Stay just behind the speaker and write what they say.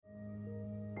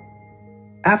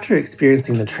After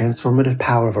experiencing the transformative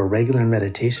power of a regular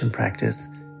meditation practice,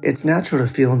 it's natural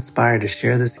to feel inspired to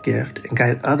share this gift and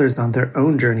guide others on their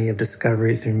own journey of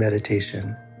discovery through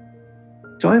meditation.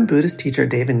 Join Buddhist teacher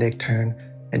David Nichtern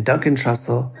and Duncan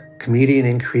Trussell, comedian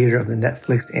and creator of the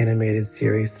Netflix animated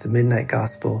series The Midnight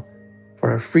Gospel,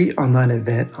 for a free online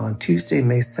event on Tuesday,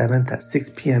 May 7th at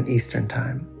 6 p.m. Eastern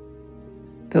Time.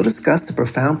 They'll discuss the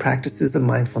profound practices of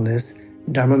mindfulness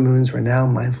in Dharma Moon's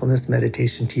renowned mindfulness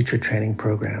meditation teacher training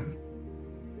program.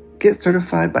 Get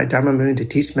certified by Dharma Moon to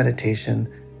teach meditation,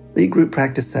 lead group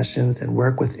practice sessions, and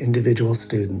work with individual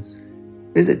students.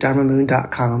 Visit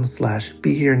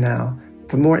dharmamoon.com/beherenow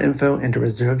for more info and to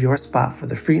reserve your spot for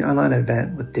the free online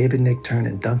event with David Nichtern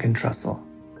and Duncan Trussell.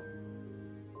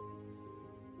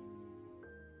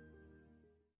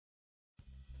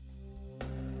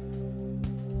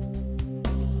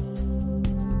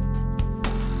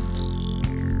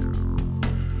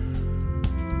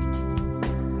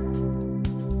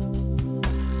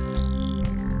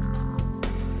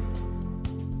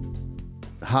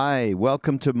 Hi,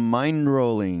 welcome to Mind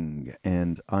Rolling,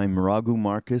 and I'm Raghu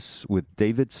Marcus with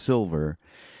David Silver.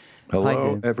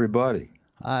 Hello, everybody.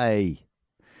 Hi.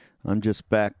 I'm just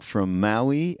back from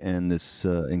Maui and this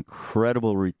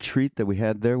incredible retreat that we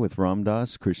had there with Ram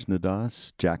Dass, Krishna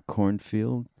Das, Jack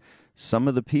Kornfield, some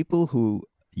of the people who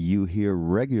you hear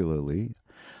regularly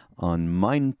on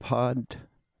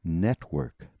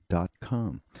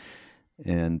mindpodnetwork.com.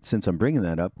 And since I'm bringing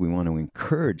that up, we want to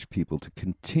encourage people to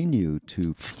continue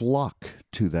to flock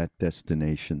to that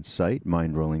destination site,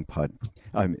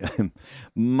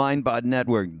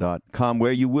 mindpodnetwork.com,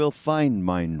 where you will find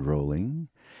Mind Rolling.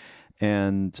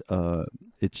 And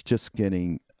it's just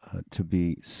getting to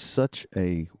be such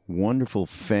a wonderful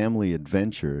family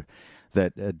adventure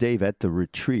that, Dave, at the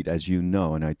retreat, as you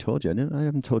know, and I told you, I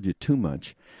haven't told you too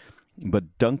much,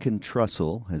 but Duncan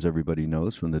Trussell, as everybody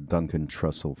knows from the Duncan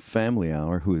Trussell Family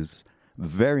Hour, who is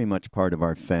very much part of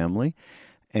our family,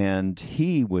 and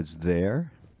he was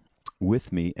there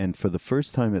with me, and for the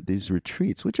first time at these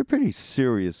retreats, which are pretty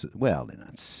serious, well, they're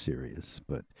not serious,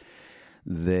 but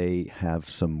they have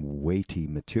some weighty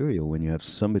material when you have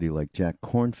somebody like Jack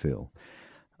Kornfield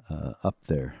up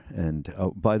there. And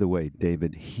by the way,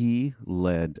 David, he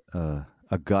led a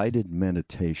guided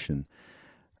meditation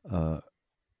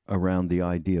around the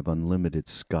idea of unlimited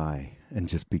sky and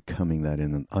just becoming that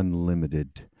in an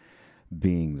unlimited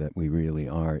being that we really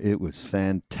are. It was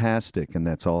fantastic, and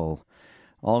that's all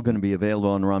going to be available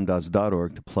on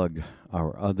ramdas.org to plug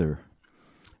our other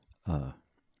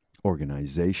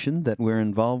organization that we're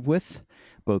involved with,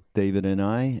 both David and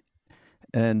I.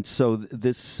 And so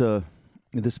this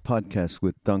podcast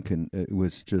with Duncan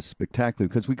was just spectacular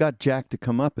because we got Jack to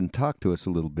come up and talk to us a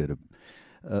little bit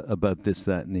about this,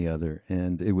 that, and the other.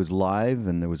 And it was live,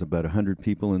 and there was about 100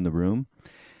 people in the room.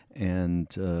 And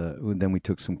then we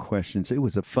took some questions. It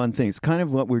was a fun thing. It's kind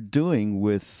of what we're doing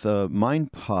with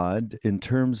MindPod in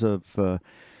terms of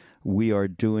we are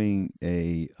doing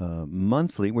a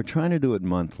monthly. We're trying to do it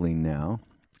monthly now.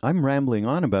 I'm rambling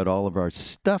on about all of our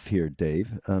stuff here,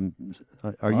 Dave.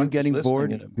 Are you getting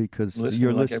bored? Because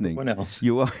you're like listening. Everyone else.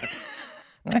 You are.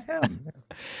 I am.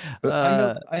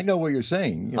 But I know what you're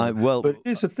saying. You know, but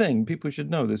here's the thing: people should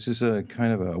know this is a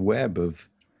kind of a web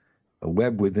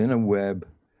within a web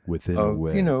within of, a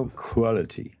web. You know,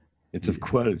 quality. It's of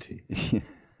quality. I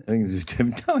think this is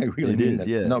no, I really mean that.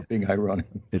 Yeah. Not being ironic.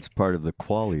 It's part of the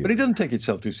quality. But it doesn't take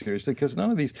itself too seriously because none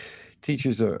of these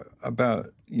teachers are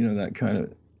about that kind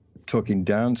of talking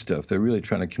down stuff. They're really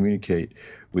trying to communicate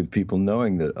with people,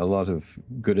 knowing that a lot of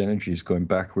good energy is going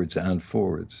backwards and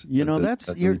forwards. That's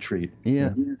at the retreat.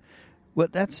 Yeah. Well,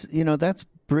 that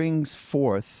brings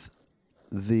forth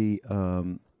the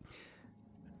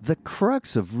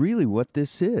crux of really what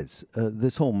this is.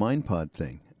 This whole MindPod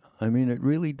thing. I mean, it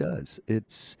really does.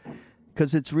 It's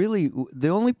because it's really the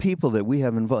only people that we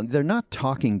have involved. They're not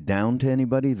talking down to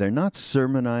anybody. They're not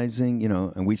sermonizing,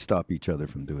 and we stop each other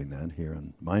from doing that here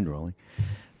on Mind Rolling.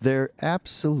 They're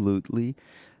absolutely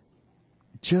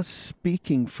just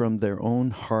speaking from their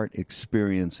own heart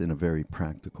experience in a very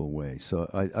practical way. So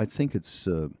I think it's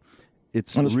and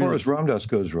as far as Ram Dass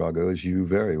goes, Raghu, as you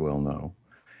very well know,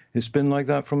 it's been like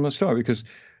that from the start. Because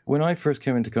when I first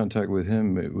came into contact with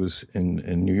him, it was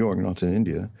in New York, not in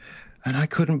India, and I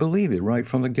couldn't believe it right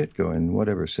from the get-go in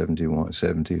whatever, 70 or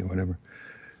whatever,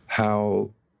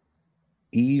 how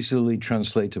easily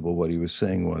translatable what he was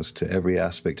saying was to every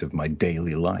aspect of my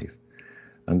daily life.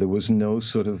 And there was no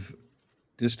sort of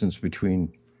distance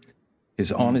between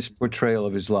his honest portrayal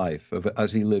of his life,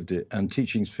 as he lived it, and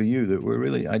teachings for you that were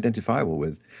really identifiable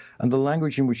with. And the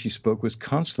language in which he spoke was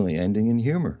constantly ending in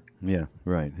humor. Yeah,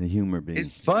 right. The humor being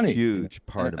it's funny. A huge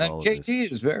part of all of this. KT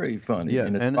is very funny. Yeah,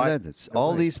 and that's,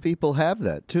 all these people have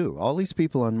that too. All these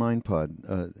people on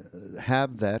MindPod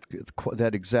have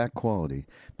that exact quality: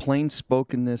 plain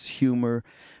spokenness, humor,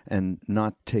 and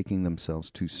not taking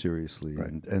themselves too seriously. Right.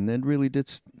 And then really,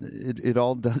 it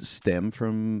all does stem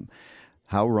from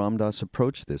how Ram Dass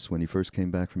approached this when he first came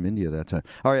back from India that time.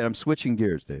 All right, I'm switching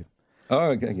gears, Dave.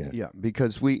 Oh, okay, yeah. Yeah,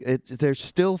 because there's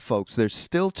still, folks, there's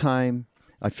still time.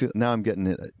 I feel now I'm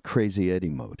getting crazy Eddie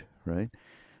mode, right?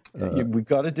 We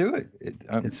got to do it.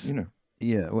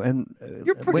 Yeah, and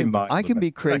you're pretty mindful. I can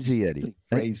be crazy Eddie.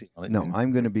 Crazy. No,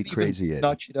 I'm going to be crazy Eddie.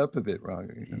 Notch it up a bit,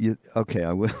 Roger. Okay,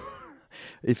 I will.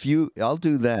 I'll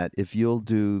do that if you'll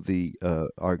do the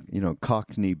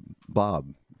Cockney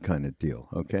Bob kind of deal,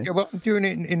 okay? Yeah, well, I'm doing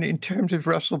it in terms of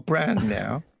Russell Brand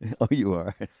now. Oh, you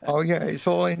are? Oh, yeah, it's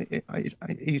all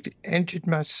he's entered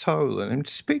my soul, and I'm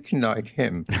speaking like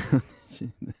him.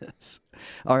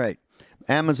 All right.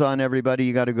 Amazon, everybody,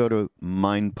 you got to go to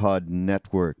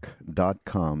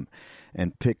mindpodnetwork.com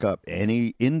and pick up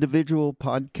any individual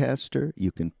podcaster.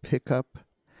 You can pick up,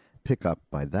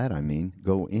 by that I mean,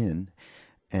 go in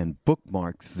and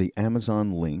bookmark the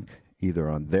Amazon link, either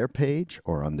on their page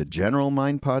or on the general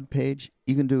MindPod page.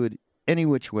 You can do it any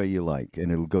which way you like,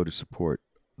 and it'll go to support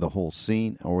the whole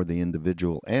scene or the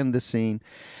individual and the scene.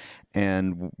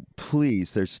 And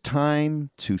please, there's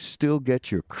time to still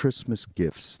get your Christmas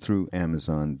gifts through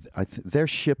Amazon. They're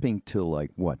shipping till like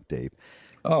what, Dave?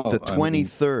 Oh, the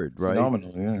 23rd, right?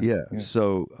 Phenomenal, yeah.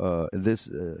 So this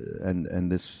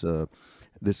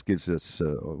gives us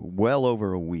well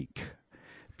over a week.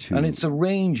 And it's a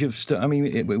range of stuff. I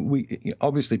mean, we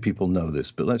obviously people know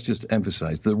this, but let's just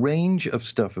emphasize the range of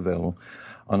stuff available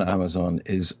on Amazon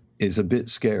is a bit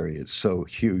scary. It's so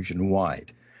huge and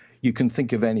wide. You can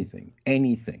think of anything.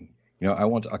 I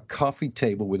want a coffee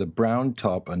table with a brown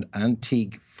top and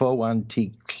faux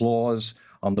antique claws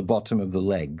on the bottom of the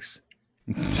legs,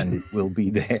 and it will be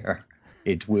there.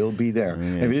 It will be there.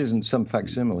 Yeah. If it isn't some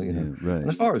facsimile, Yeah, right. And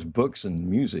as far as books and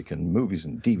music and movies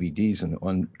and DVDs and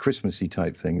on Christmassy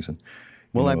type things, and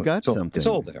I've got something. It's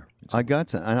all there. I got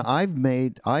some,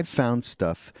 and I've found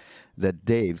stuff that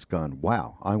Dave's gone,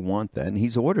 wow, I want that, and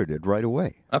he's ordered it right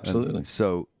away. Absolutely.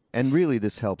 And really,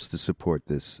 this helps to support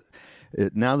this.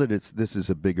 Now that this is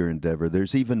a bigger endeavor,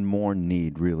 there's even more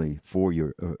need really for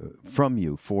from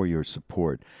you for your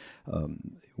support.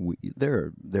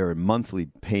 There are monthly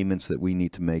payments that we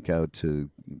need to make out to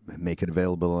make it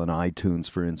available on iTunes,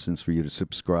 for instance, for you to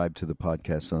subscribe to the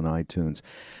podcast on iTunes,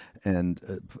 and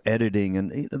editing,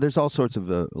 and there's all sorts of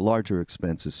larger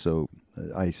expenses. So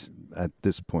at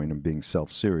this point, I'm being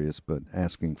self-serious, but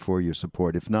asking for your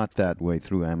support, if not that way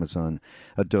through Amazon,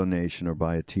 a donation or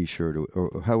buy a T-shirt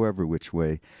or however which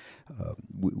way,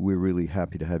 we're really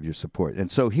happy to have your support. And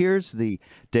so here's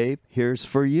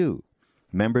for you.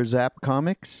 Remember Zap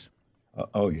Comics?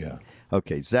 Oh, yeah.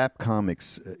 Okay, Zap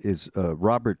Comics is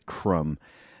Robert Crumb,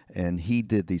 and he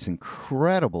did these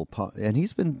incredible... and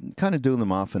he's been kind of doing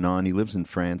them off and on. He lives in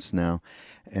France now.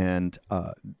 And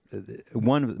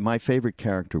one of my favorite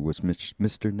character was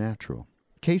Mr. Natural.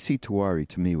 Casey Tuari,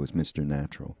 to me, was Mr.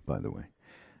 Natural, by the way.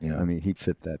 Yeah. I mean, he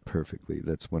fit that perfectly.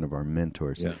 That's one of our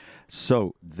mentors. Yeah.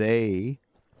 So they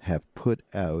have put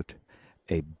out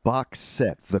a box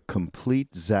set, the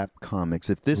complete Zap Comics.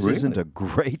 If this isn't a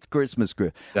great Christmas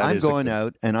gift, I'm going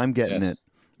out and I'm getting it.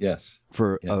 Yes.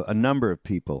 For a number of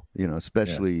people,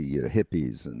 especially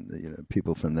hippies and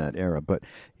people from that era. But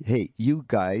hey, you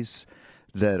guys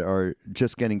that are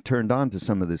just getting turned on to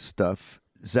some of this stuff,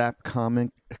 Zap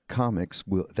Comics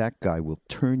that guy will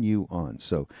turn you on.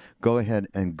 So go ahead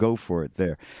and go for it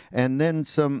there. And then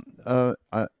some.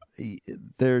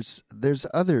 There's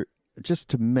other, just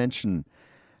to mention.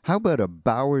 How about a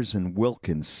Bowers and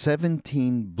Wilkins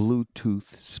 17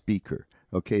 Bluetooth speaker?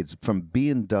 Okay, it's from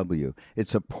B&W.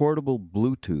 It's a portable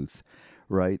Bluetooth,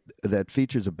 right, that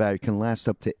features a battery, can last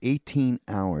up to 18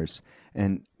 hours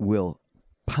and will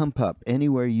pump up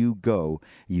anywhere you go.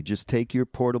 You just take your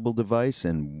portable device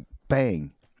and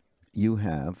bang, you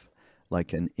have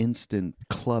like an instant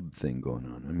club thing going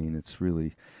on. I mean, it's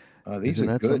really... these are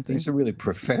good. Something? These are really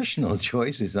professional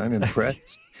choices. I'm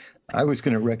impressed. I was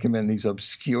going to recommend these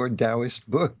obscure Taoist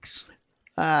books,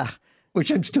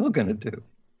 which I'm still going to do.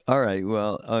 All right.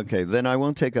 Well, okay. Then I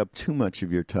won't take up too much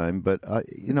of your time, but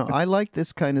I like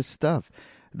this kind of stuff.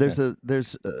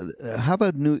 How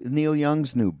about Neil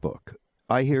Young's new book?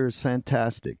 I hear is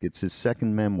fantastic. It's his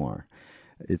second memoir.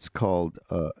 It's called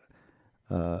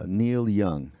Neil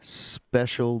Young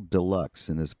Special Deluxe,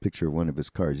 and there's a picture of one of his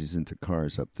cars. He's into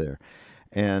cars up there,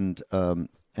 and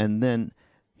then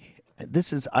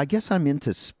I guess I'm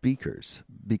into speakers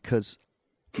because,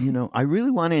 I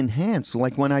really want to enhance,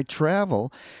 like when I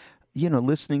travel,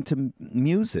 listening to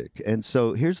music. And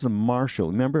so here's the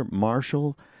Marshall. Remember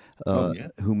Marshall?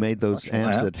 Who made those Marshall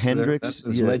amps that Hendrix? That's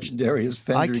as legendary as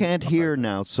Fender. I can't hear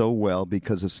now so well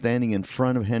because of standing in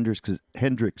front of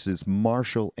Hendrix's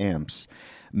Marshall amps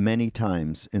many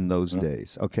times in those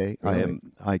days. Okay, really?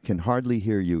 I can hardly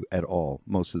hear you at all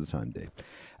most of the time, Dave.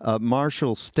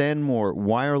 Marshall Stanmore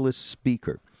wireless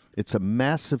speaker. It's a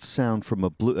massive sound from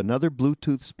another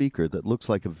Bluetooth speaker that looks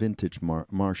like a vintage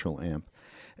Marshall amp,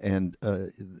 and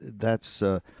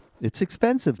it's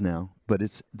expensive now, but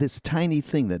it's this tiny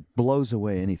thing that blows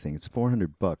away anything. It's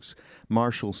 $400.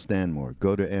 Marshall Stanmore.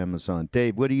 Go to Amazon.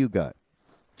 Dave, what do you got?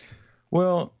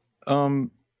 Well, I'm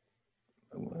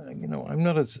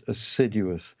not as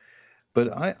assiduous, but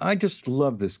I just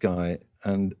love this guy,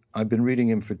 and I've been reading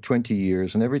him for 20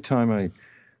 years, and every time I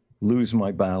lose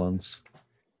my balance,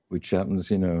 which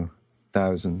happens,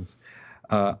 thousands,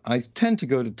 I tend to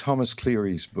go to Thomas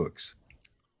Cleary's books.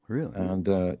 Really?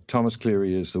 And Thomas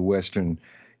Cleary is the Western,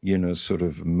 sort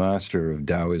of master of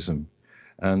Taoism.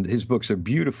 And his books are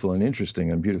beautiful and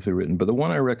interesting and beautifully written. But the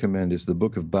one I recommend is The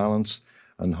Book of Balance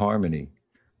and Harmony.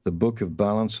 The Book of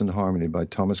Balance and Harmony by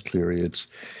Thomas Cleary.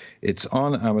 It's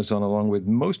on Amazon along with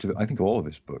most of it, I think all of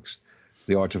his books.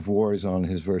 The Art of War is on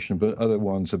his version, but other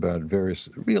ones about various,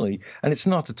 really, and it's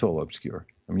not at all obscure.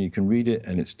 I mean, you can read it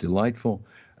and it's delightful.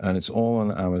 And it's all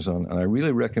on Amazon, and I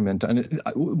really recommend. And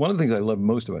one of the things I love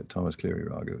most about Thomas Cleary,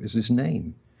 Raghu, is his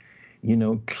name.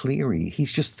 Cleary.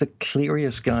 He's just the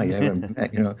cleariest guy I ever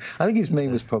met. I think his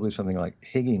name was probably something like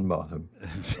Higginbottom,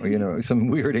 or some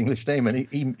weird English name, and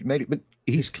he made it. But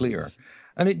he's clear,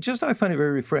 and I find it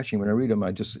very refreshing when I read him.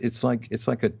 It's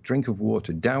like a drink of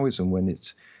water. Taoism, when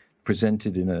it's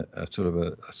presented in a sort of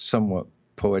a somewhat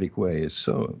poetic way,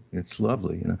 it's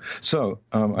lovely. So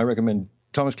I recommend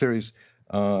Thomas Cleary's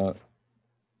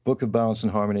Book of Balance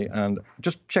and Harmony, and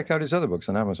just check out his other books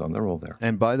on Amazon. They're all there.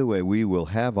 And by the way, we will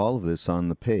have all of this on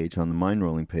the page, on the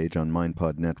Mindrolling page on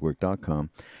mindpodnetwork.com.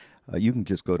 You can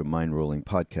just go to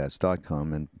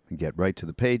mindrollingpodcast.com and get right to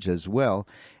the page as well.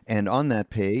 And on that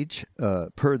page,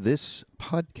 per this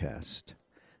podcast,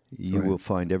 you will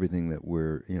find everything that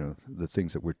the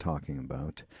things that we're talking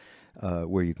about.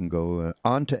 Where you can go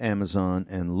onto Amazon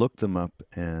and look them up,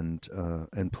 and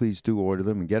please do order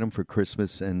them and get them for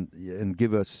Christmas, and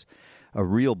give us a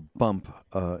real bump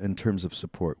in terms of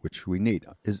support, which we need.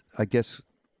 I guess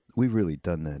we've really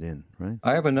done that right?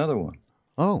 I have another one.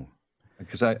 Oh.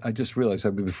 Because I just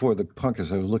realized before the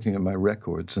podcast, I was looking at my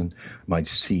records and my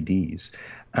CDs,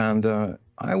 and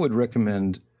I would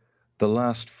recommend the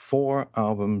last 4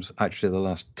 albums, actually the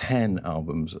last 10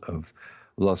 albums of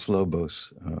Los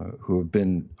Lobos, who have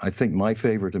been, I think, my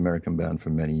favorite American band for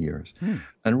many years.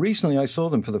 And recently I saw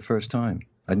them for the first time.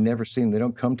 I'd never seen them. They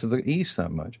don't come to the East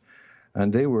that much.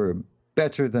 And they were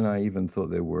better than I even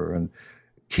thought they were. And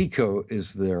Kiko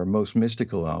is their most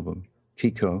mystical album,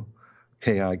 Kiko,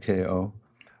 K-I-K-O.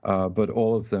 But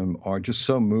all of them are just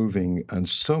so moving and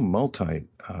so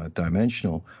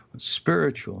multi-dimensional,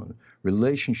 spiritual, and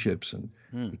relationships and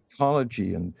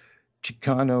ecology and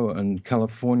Chicano and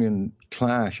Californian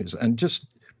clashes, and just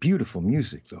beautiful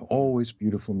music, though. Always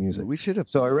beautiful music. We should have.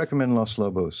 So I recommend Los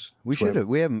Lobos. We should have.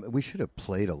 We should have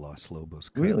played a Los Lobos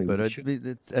cut. Really, but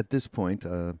at this point,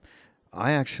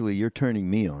 you're turning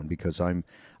me on because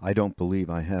I don't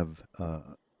believe I have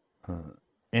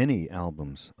any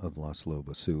albums of Los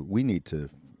Lobos. So we need to.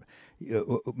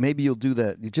 Maybe you'll do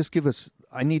that. You just give us.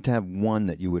 I need to have one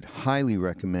that you would highly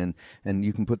recommend, and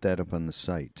you can put that up on the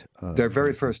site. Their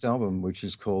very first album, which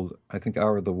is called, I think,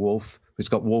 Hour of the Wolf. It's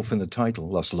got wolf in the title,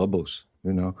 Los Lobos.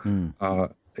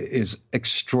 Is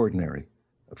extraordinary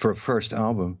for a first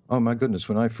album. Oh my goodness!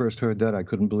 When I first heard that, I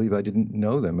couldn't believe I didn't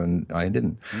know them, and I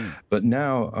didn't. But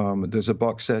now there's a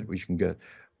box set which you can get.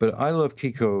 But I love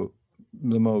Kiko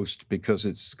the most because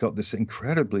it's got this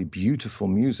incredibly beautiful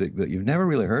music that you've never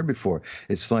really heard before.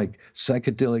 It's like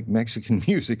psychedelic Mexican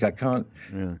music. I can't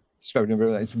describe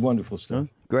it. It's wonderful stuff.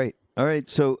 Oh, great. All right.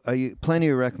 So plenty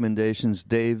of recommendations.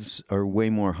 Dave's are way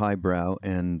more highbrow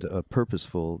and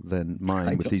purposeful than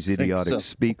mine with these idiotic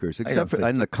speakers, except for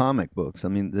in the comic books. I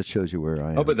mean, that shows you where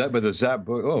I am. Oh, but the Zap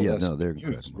book. Oh, yeah, no, they're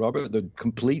incredible. The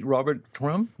complete Robert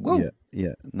Crumb. Whoa.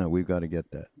 Yeah. No, we've got to get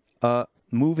that.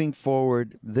 Moving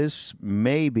forward, this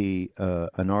may be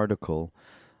an article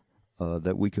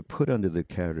that we could put under the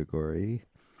category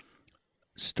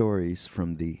Stories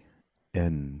from the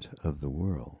End of the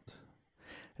World.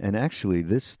 And actually,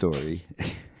 this story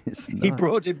It's not. He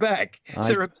brought it back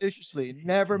surreptitiously.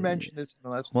 Never mentioned this in the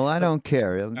last. Well, I don't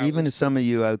care. Even if some of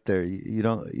you out there,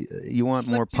 you want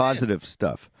more positive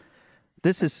stuff.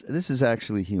 This is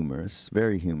actually humorous,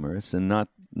 very humorous, and not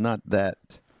that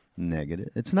negative.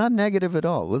 It's not negative at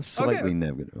all. Well, it's slightly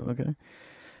negative. Okay.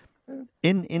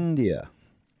 In India,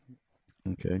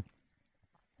 okay,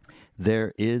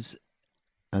 there is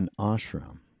an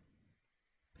ashram,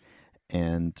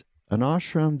 and an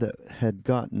ashram that had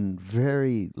gotten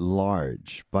very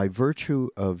large by virtue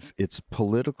of its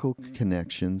political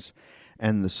connections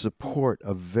and the support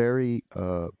of very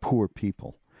poor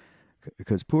people.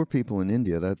 Because poor people in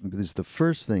India, that is the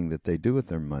first thing that they do with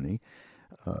their money,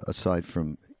 aside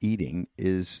from eating,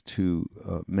 is to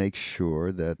make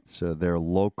sure that their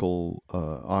local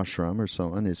ashram or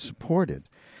so on is supported,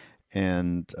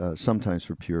 and sometimes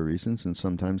for pure reasons and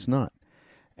sometimes not.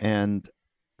 And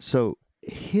so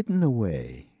hidden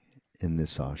away in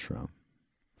this ashram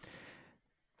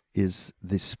is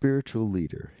the spiritual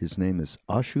leader. His name is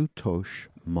Ashutosh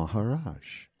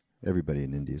Maharaj. Everybody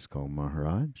in India is called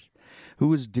Maharaj, who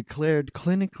was declared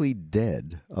clinically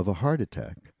dead of a heart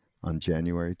attack on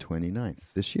January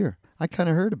 29th this year. I kind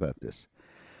of heard about this.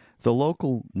 The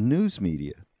local news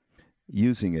media,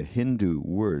 using a Hindu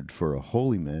word for a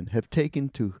holy man, have taken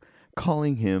to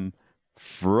calling him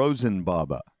Frozen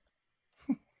Baba.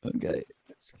 Okay,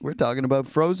 we're talking about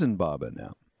Frozen Baba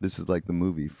now. This is like the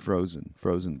movie Frozen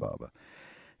Baba.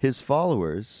 His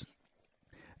followers,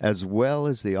 as well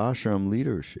as the ashram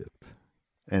leadership,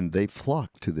 and they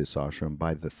flock to this ashram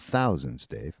by the thousands,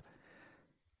 Dave.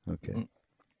 Okay.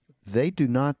 They do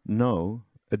not know,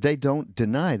 they don't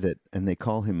deny that, and they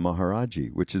call him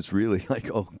Maharaji, which is really like,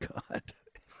 oh, God.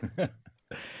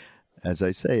 As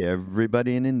I say,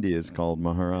 everybody in India is called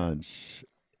Maharaj,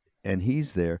 and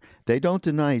he's there. They don't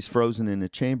deny he's frozen in a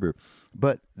chamber,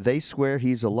 but they swear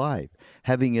he's alive,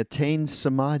 having attained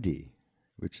samadhi,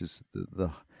 which is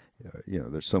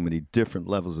there's so many different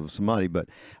levels of samadhi, but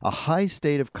a high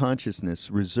state of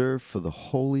consciousness reserved for the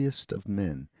holiest of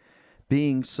men,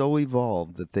 being so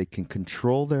evolved that they can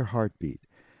control their heartbeat,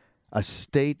 a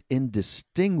state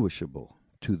indistinguishable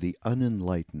to the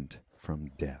unenlightened from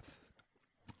death.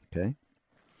 Okay?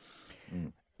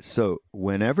 So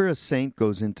whenever a saint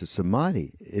goes into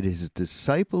samadhi, it is his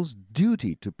disciples'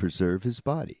 duty to preserve his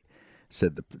body,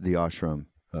 said the ashram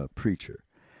preacher,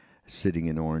 sitting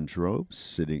in orange robes,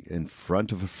 sitting in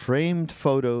front of a framed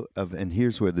photo of, and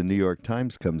here's where the New York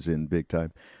Times comes in big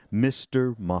time,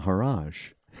 Mr.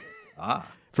 Maharaj.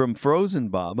 From Frozen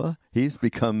Baba, he's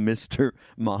become Mr.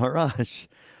 Maharaj,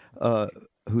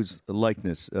 whose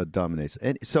likeness dominates.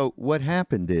 And so what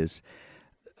happened is,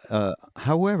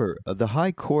 however, the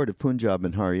High Court of Punjab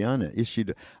and Haryana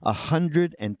issued a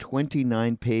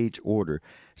 129-page order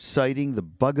citing the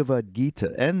Bhagavad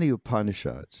Gita and the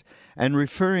Upanishads and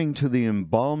referring to the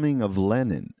embalming of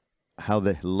Lenin. How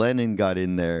the Lenin got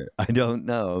in there, I don't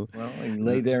know. Well, he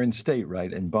lay there in state,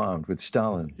 right, embalmed with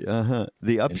Stalin.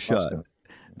 The upshot,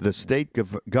 the state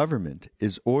government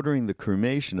is ordering the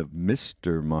cremation of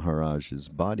Mr. Maharaj's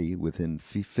body within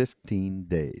 15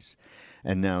 days.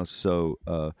 And now, so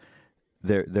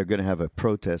they're going to have a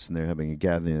protest, and they're having a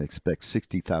gathering. They expect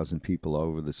 60,000 people all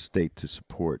over the state to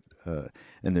support.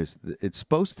 And it's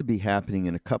supposed to be happening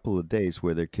in a couple of days,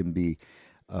 where there can be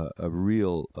a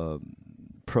real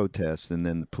protest, and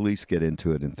then the police get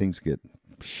into it, and things get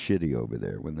shitty over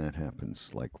there when that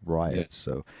happens, like riots.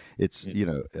 Yeah. So it's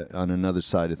on another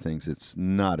side of things, it's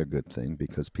not a good thing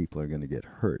because people are going to get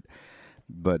hurt.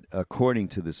 But according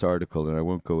to this article, and I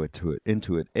won't go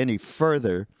into it any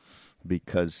further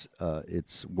because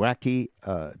it's wacky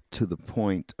to the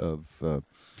point of,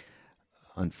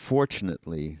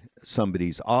 unfortunately,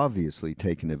 somebody's obviously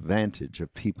taken advantage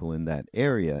of people in that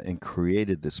area and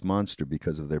created this monster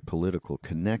because of their political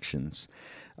connections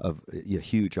of a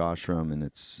huge ashram, and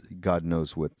it's God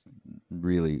knows what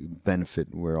really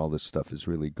benefit where all this stuff is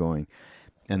really going.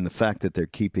 And the fact that they're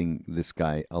keeping this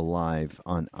guy alive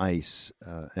on ice,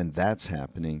 and that's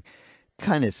happening,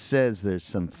 kind of says there's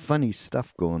some funny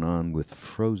stuff going on with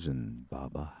Frozen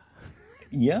Baba.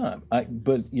 Yeah,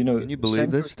 but can you believe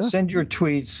this stuff? Send your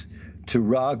tweets to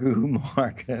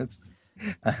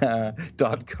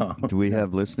raghumarcus.com. Do we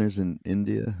have listeners in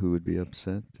India who would be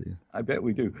upset? I bet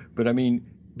we do. But I mean,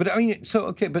 so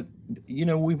okay. But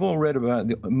we've all read about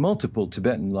the multiple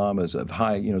Tibetan lamas of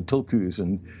high, tulkus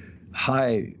and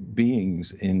high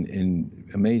beings in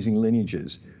amazing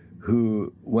lineages,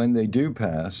 who, when they do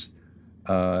pass,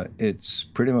 it's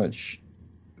pretty much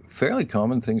fairly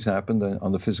common things happen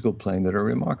on the physical plane that are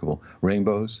remarkable.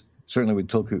 Rainbows, certainly with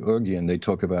Tulku Urgyen, they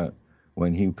talk about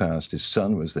when he passed, his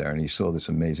son was there, and he saw this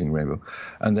amazing rainbow.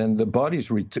 And then the bodies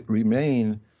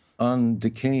remain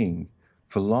undecaying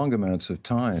for long amounts of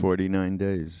time. 49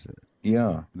 days.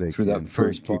 Yeah, they through that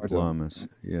first part of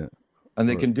yeah. And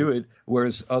they can do it,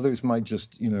 whereas others might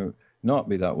just, not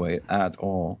be that way at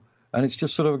all. And it's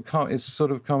just it's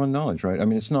sort of common knowledge, right? I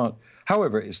mean,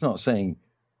 however, it's not saying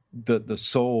that the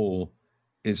soul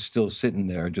is still sitting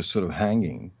there just sort of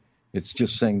hanging. It's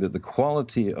just saying that the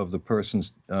quality of the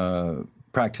person's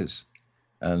practice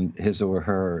and his or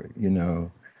her,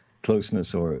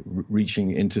 closeness or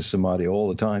reaching into samadhi all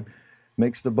the time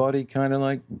makes the body kind of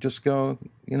like just go,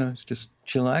 it's just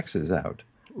chillaxes out.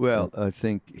 Well, I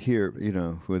think here,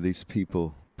 where these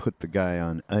people put the guy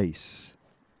on ice,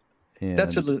 and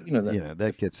that's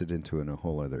that gets it into a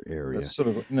whole other area. That's sort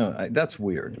of that's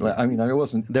weird. I mean, I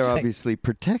wasn't. They're obviously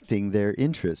protecting their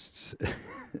interests.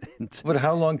 But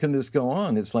how long can this go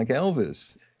on? It's like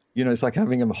Elvis. It's like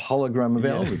having a hologram of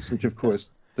Elvis, which of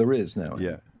course there is now.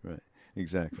 Yeah, right,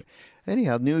 exactly.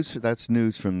 Anyhow, that's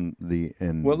news from the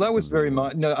end. Well, that was very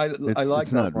much. No, I like.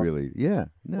 It's not really. Yeah,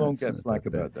 no, won't get flack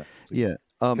about that. Yeah.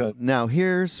 Now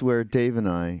here's where Dave and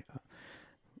I.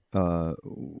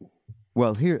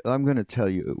 Well, here I'm going to tell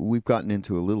you. We've gotten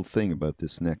into a little thing about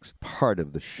this next part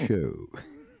of the show.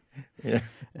 Yeah.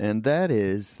 And that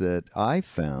is that I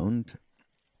found,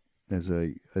 as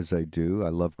I do, I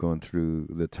love going through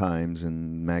the Times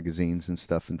and magazines and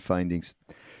stuff and finding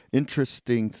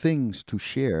interesting things to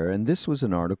share. And this was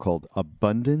an article called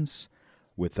Abundance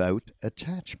Without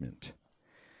Attachment.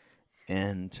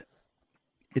 And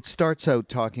it starts out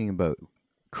talking about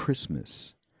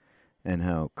Christmas and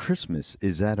how Christmas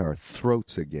is at our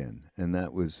throats again. And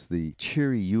that was the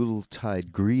cheery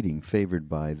Yuletide greeting favored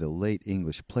by the late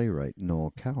English playwright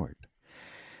Noel Coward.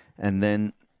 And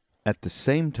then at the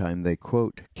same time, they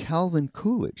quote Calvin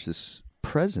Coolidge, this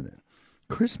president.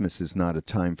 Christmas is not a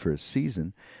time for a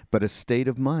season, but a state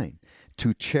of mind,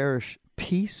 to cherish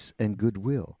peace and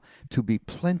goodwill, to be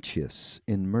plenteous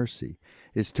in mercy,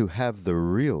 is to have the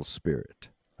real spirit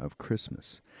of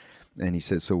Christmas. And he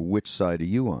says, so which side are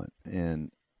you on?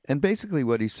 And basically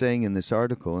what he's saying in this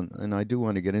article, and I do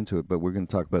want to get into it, but we're going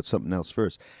to talk about something else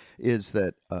first, is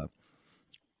that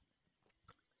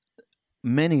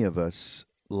many of us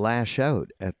lash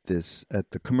out at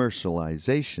the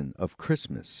commercialization of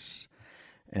Christmas.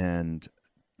 And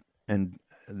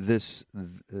this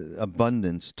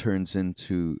abundance turns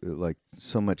into like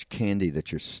so much candy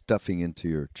that you're stuffing into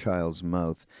your child's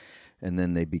mouth, and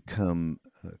then they become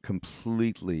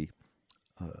completely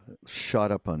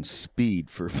shot up on speed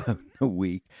for about a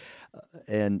week,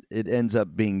 and it ends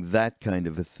up being that kind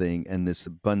of a thing. And this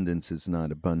abundance is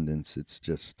not abundance; it's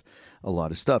just a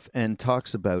lot of stuff. And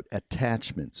talks about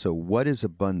attachment. So, what is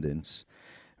abundance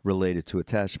related to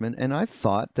attachment? And I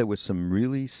thought there was some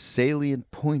really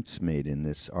salient points made in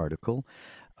this article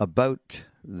about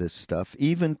this stuff,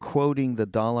 even quoting the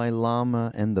Dalai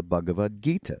Lama and the Bhagavad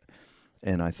Gita.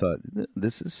 And I thought,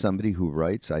 this is somebody who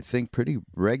writes, I think, pretty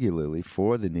regularly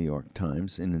for the New York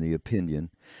Times in the opinion.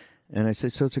 And I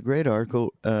said, so it's a great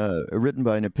article written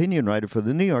by an opinion writer for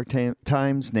the New York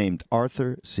Times named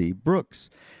Arthur C.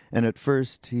 Brooks. And at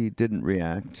first he didn't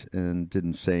react and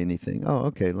didn't say anything. Oh,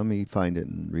 okay, let me find it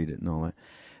and read it and all that.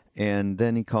 And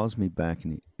then he calls me back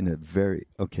in a very,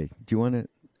 okay, do you want to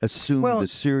assume the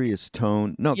serious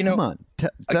tone? No, come on,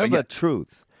 tell the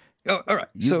truth. Oh, all right.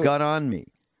 You got on me.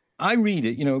 I read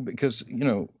it, because,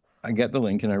 I get the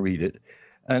link and I read it.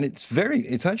 And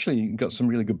it's actually got some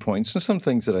really good points and some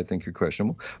things that I think are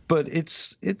questionable. But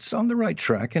it's on the right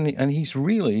track. And he's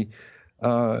really,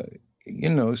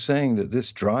 saying that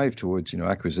this drive towards,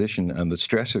 acquisition and the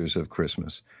stressors of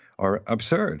Christmas are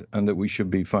absurd, and that we should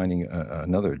be finding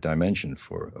another dimension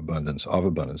for abundance.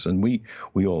 And we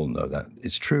all know that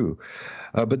it's true.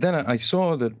 But then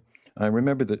I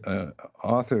remember that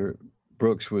Arthur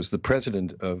Brooks was the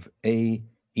president of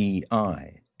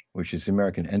AEI, which is the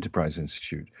American Enterprise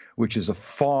Institute, which is a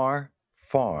far,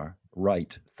 far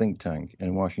right think tank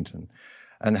in Washington,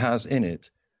 and has in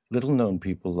it little-known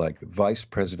people like Vice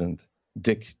President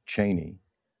Dick Cheney,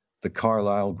 the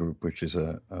Carlyle Group, which is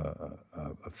a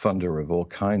funder of all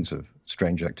kinds of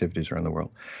strange activities around the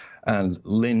world, and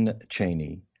Lynn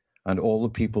Cheney, and all the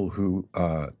people who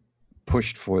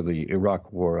pushed for the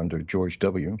Iraq War under George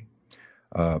W.,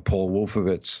 Paul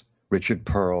Wolfowitz, Richard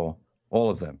Pearl, all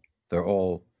of them. They're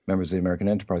all members of the American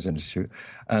Enterprise Institute,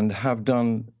 and have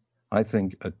done, I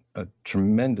think, a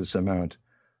tremendous amount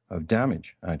of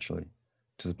damage, actually,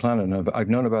 to the planet. And I've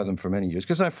known about them for many years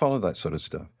because I follow that sort of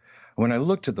stuff. When I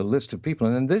looked at the list of people,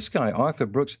 and then this guy, Arthur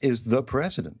Brooks, is the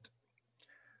president.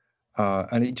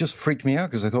 And it just freaked me out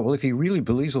because I thought, well, if he really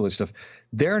believes all this stuff,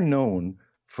 they're known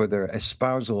for their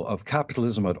espousal of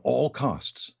capitalism at all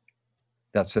costs.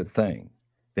 That's a thing.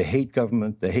 They hate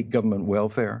government. They hate government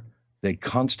welfare. They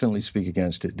constantly speak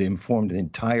against it. They informed an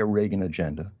entire Reagan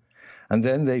agenda. And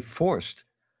then they forced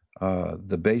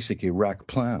the basic Iraq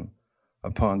plan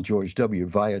upon George W.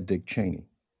 via Dick Cheney.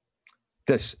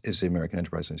 This is the American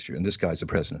Enterprise Institute, and this guy's the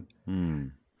president.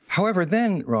 However,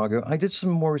 then, Raghu, I did some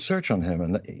more research on him,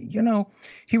 and,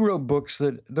 he wrote books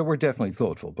that were definitely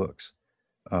thoughtful books.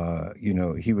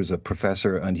 He was a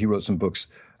professor, and he wrote some books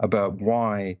about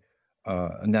why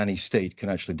a nanny state can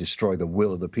actually destroy the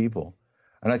will of the people.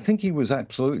 And I think he was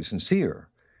absolutely sincere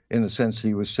in the sense that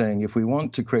he was saying, if we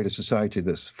want to create a society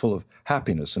that's full of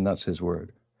happiness, and that's his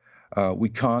word, we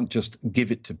can't just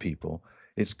give it to people.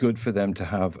 It's good for them to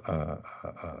have a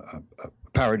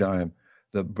paradigm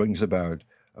that brings about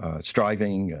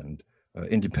striving and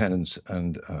independence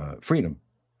and freedom.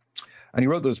 And he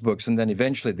wrote those books, and then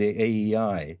eventually the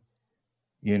AEI,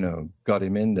 got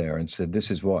him in there and said, this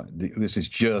is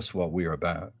just what we're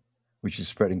about, which is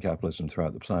spreading capitalism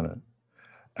throughout the planet.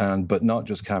 But not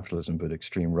just capitalism, but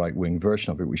extreme right-wing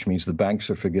version of it, which means the banks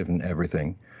are forgiven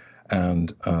everything, and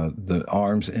the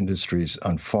arms industries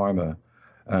and pharma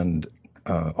and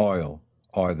oil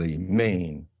are the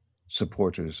main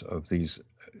supporters of these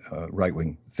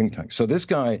right-wing think tanks. So this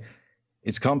guy,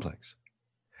 it's complex.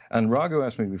 And Raghu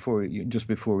asked me just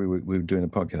before we were doing the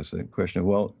podcast, the question of,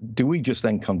 well, do we just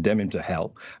then condemn him to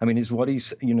hell? I mean, is what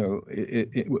he's,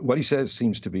 what he says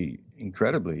seems to be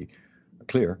incredibly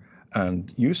clear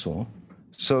and useful.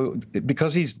 So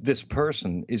because he's this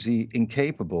person, is he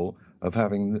incapable of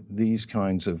having these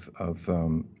kinds of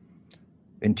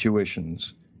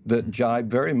intuitions that jibe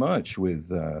very much with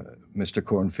Mr.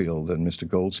 Cornfield and Mr.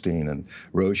 Goldstein and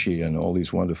Roshi and all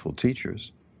these wonderful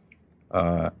teachers?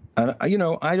 And,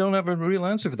 I don't have a real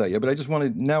answer for that yet, but I just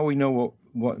wanted, now we know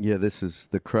what... Yeah, this is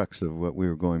the crux of what we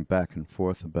were going back and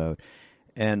forth about.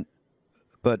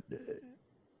 But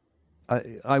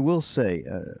I will say,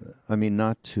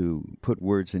 not to put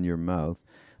words in your mouth,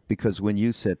 because when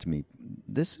you said to me,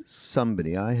 this is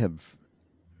somebody I have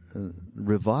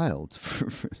reviled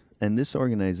and this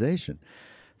organization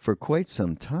for quite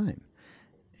some time.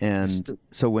 And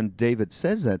so when David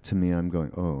says that to me, I'm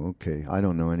going, oh, okay, I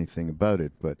don't know anything about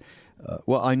it. But,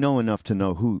 I know enough to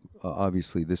know who,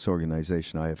 obviously, this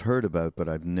organization I have heard about, but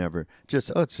I've never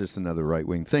it's just another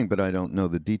right-wing thing. But I don't know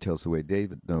the details the way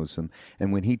David knows them.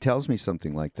 And when he tells me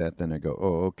something like that, then I go,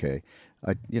 oh, okay.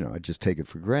 I just take it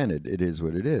for granted. It is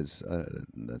what it is.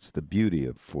 That's the beauty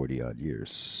of 40-odd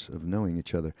years of knowing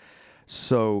each other.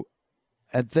 So,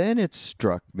 and then it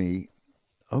struck me,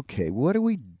 okay, what do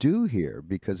we do here?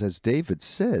 Because as David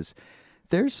says,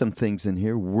 there's some things in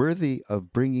here worthy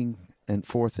of bringing and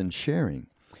forth and sharing.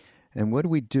 And what do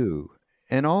we do?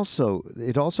 And also,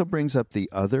 it also brings up the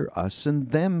other us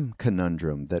and them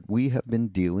conundrum that we have been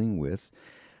dealing with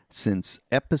since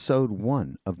episode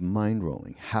 1 of Mind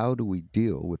Rolling. How do we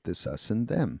deal with this us and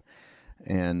them?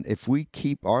 And if we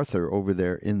keep Arthur over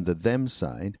there in the them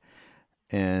side,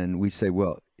 and we say,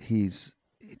 well,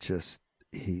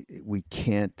 we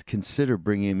can't consider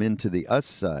bringing him into the us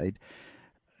side,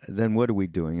 then what are we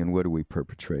doing and what are we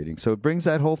perpetrating? So it brings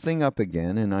that whole thing up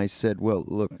again. And I said, well,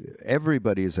 look,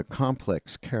 everybody is a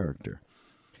complex character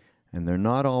and they're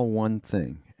not all one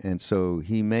thing. And so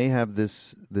he may have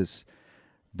this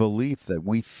belief that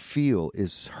we feel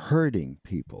is hurting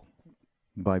people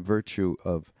by virtue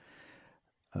of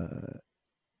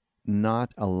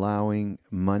not allowing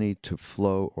money to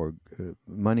flow or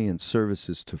money and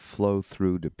services to flow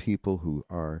through to people who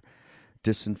are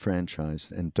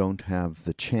disenfranchised and don't have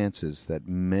the chances that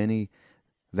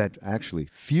actually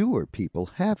fewer people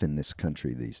have in this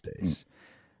country these days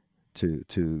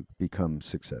to become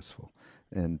successful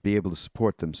and be able to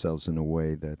support themselves in a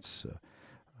way that's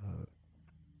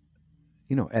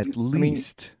at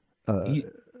least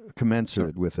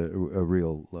commensurate with a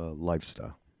real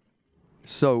lifestyle.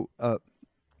 So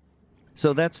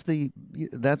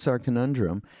that's our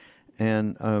conundrum.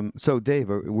 And so, Dave,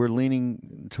 we're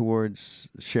leaning towards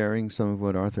sharing some of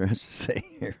what Arthur has to say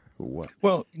here. What?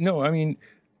 Well, no,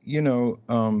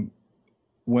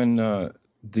 when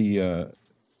the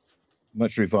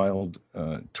much reviled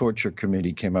torture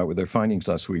committee came out with their findings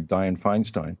last week, Dianne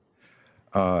Feinstein,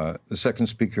 the second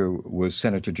speaker was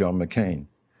Senator John McCain.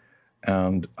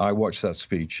 And I watched that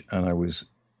speech, and I was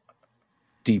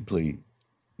deeply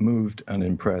moved and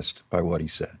impressed by what he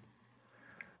said.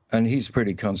 And he's a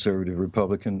pretty conservative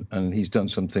Republican, and he's done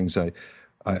some things I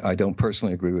don't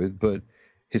personally agree with, but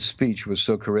his speech was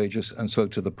so courageous and so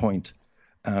to the point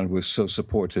and was so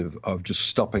supportive of just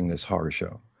stopping this horror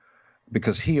show.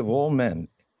 because he, of all men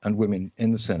and women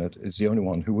in the Senate, is the only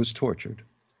one who was tortured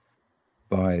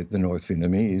by the North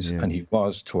Vietnamese, and he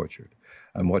was tortured.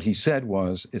 And what he said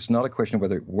was, it's not a question of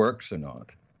whether it works or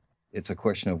not. It's a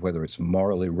question of whether it's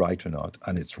morally right or not,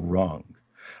 and it's wrong.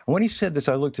 And when he said this,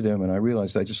 I looked at him and I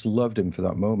realized I just loved him for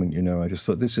that moment. I just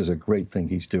thought, this is a great thing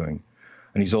he's doing.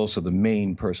 And he's also the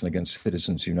main person against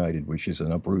Citizens United, which is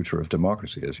an uprooter of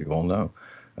democracy, as you all know,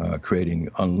 creating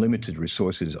unlimited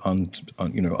resources,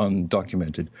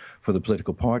 undocumented for the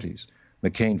political parties.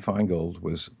 McCain-Feingold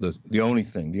was the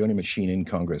only machine in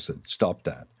Congress that stopped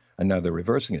that. And now they're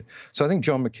reversing it. So I think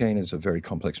John McCain is a very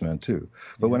complex man, too.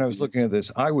 But when I was looking at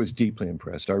this, I was deeply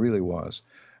impressed. I really was.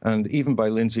 And even by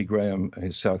Lindsey Graham,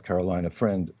 his South Carolina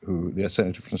friend, the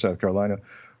senator from South Carolina,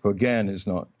 who, again, is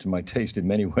not to my taste in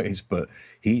many ways, but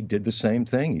he did the same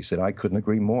thing. He said, I couldn't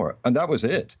agree more. And that was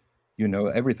it.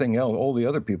 Everything else, all the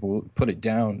other people put it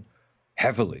down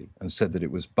heavily and said that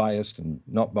it was biased and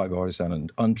not bipartisan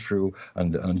and untrue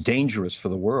and dangerous for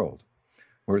the world.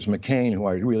 Whereas McCain, who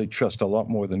I really trust a lot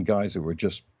more than guys who were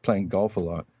just playing golf a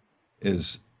lot,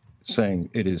 is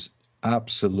saying it is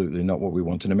absolutely not what we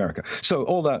want in America. So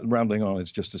all that rambling on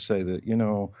is just to say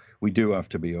that, we do have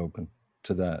to be open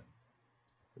to that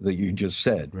you just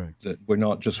said, right. That we're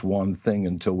not just one thing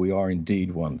until we are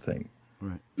indeed one thing.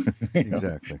 Right.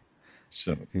 Exactly.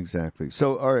 Exactly.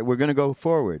 So, all right, we're going to go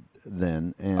forward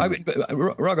then. And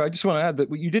Raghu, I just want to add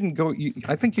that you didn't go.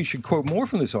 I think you should quote more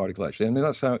from this article. Actually,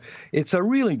 that's how. It's a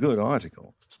really good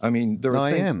article. I mean, there are.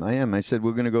 I am. I said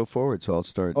we're going to go forward, so I'll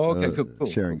start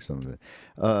sharing some of it.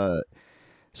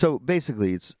 So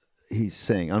basically, he's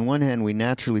saying, on one hand, we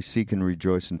naturally seek and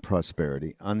rejoice in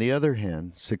prosperity. On the other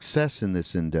hand, success in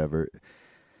this endeavor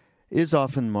is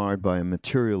often marred by a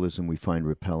materialism we find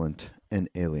repellent and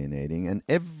alienating, and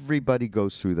everybody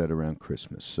goes through that around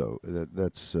Christmas. So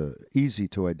that's easy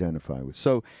to identify with.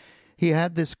 So he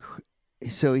had this.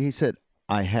 So he said,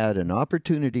 I had an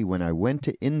opportunity when I went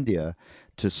to India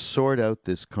to sort out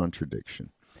this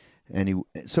contradiction, and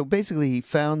so basically he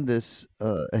found this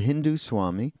a Hindu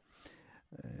Swami,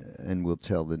 and we'll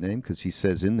tell the name because he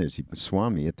says in there,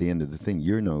 Swami at the end of the thing,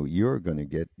 you're going to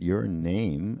get your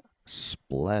name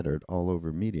splattered all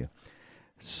over media.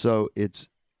 So it's.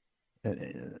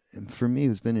 For me,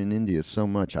 who's been in India so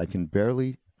much, I can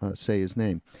barely say his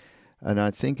name. And I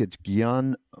think it's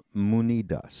Gyan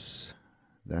Munidas.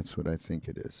 That's what I think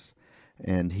it is.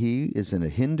 And he is in a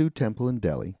Hindu temple in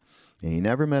Delhi. And he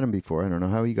never met him before. I don't know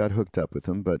how he got hooked up with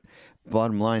him. But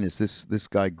bottom line is this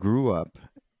guy grew up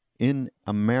in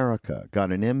America,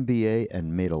 got an MBA,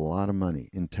 and made a lot of money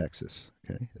in Texas,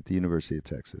 at the University of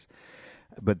Texas.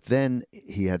 But then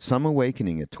he had some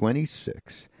awakening at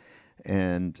 26.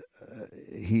 And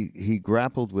he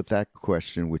grappled with that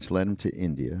question, which led him to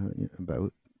India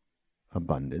about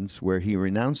abundance, where he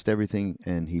renounced everything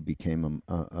and he became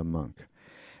a monk.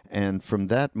 And from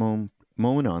that moment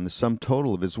on, the sum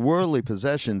total of his worldly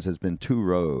possessions has been 2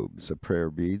 robes, a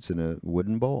prayer beads, and a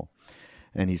wooden bowl.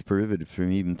 And he's prohibited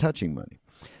from even touching money.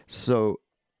 So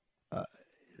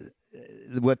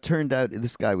what turned out,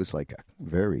 this guy was like a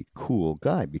very cool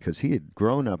guy because he had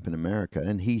grown up in America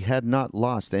and he had not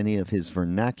lost any of his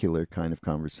vernacular kind of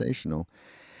conversational.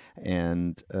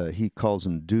 And he calls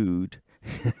him dude.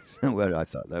 So I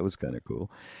thought that was kind of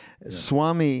cool. Yeah.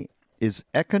 Swami, is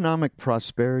economic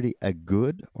prosperity a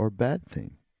good or bad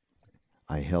thing?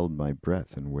 I held my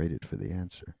breath and waited for the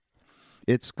answer.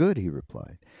 It's good, he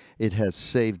replied. It has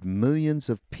saved millions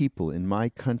of people in my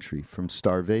country from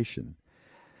starvation.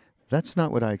 That's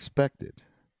not what I expected.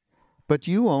 But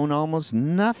you own almost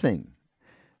nothing.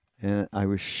 And I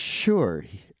was sure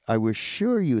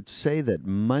you'd say that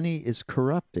money is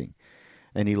corrupting.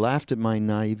 And he laughed at my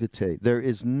naivete. There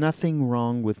is nothing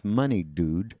wrong with money,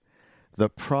 dude. The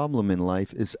problem in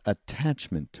life is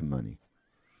attachment to money.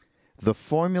 The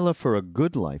formula for a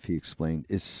good life, he explained,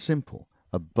 is simple.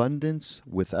 Abundance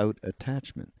without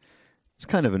attachment. It's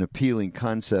kind of an appealing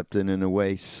concept and in a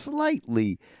way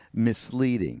slightly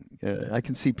misleading. I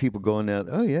can see people going out,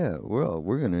 oh yeah, well,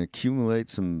 we're going to accumulate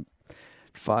some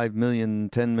 $5 million,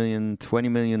 $10 million,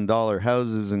 $20 million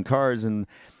houses and cars, and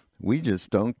we just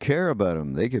don't care about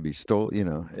them. They could be stolen,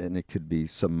 and it could be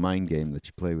some mind game that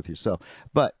you play with yourself.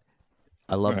 But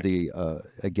I love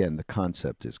again, the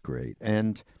concept is great.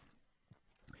 And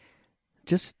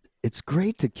just, it's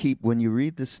great to keep, when you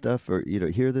read this stuff or,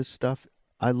 hear this stuff,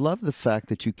 I love the fact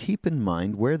that you keep in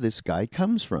mind where this guy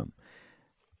comes from.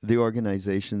 The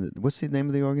organization, what's the name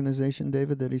of the organization,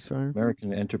 David, that he's from?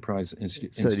 American Enterprise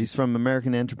Institute. So he's from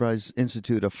American Enterprise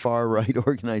Institute, a far-right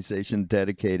organization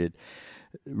dedicated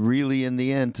really in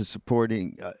the end to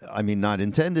supporting, not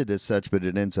intended as such, but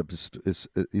it ends up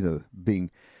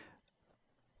being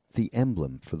the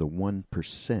emblem for the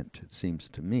 1%, it seems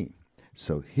to me.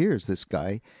 So here's this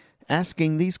guy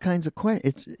asking these kinds of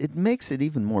questions. It makes it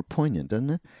even more poignant, doesn't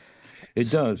it? It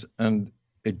does, and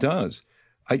it does.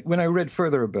 When I read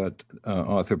further about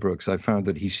Arthur Brooks, I found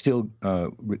that he still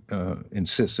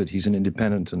insists that he's an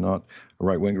independent and not a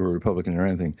right-winger or a Republican or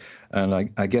anything.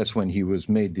 And I guess when he was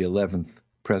made the 11th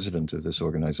president of this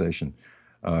organization,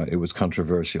 it was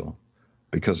controversial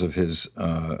because of his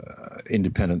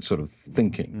independent sort of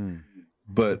thinking.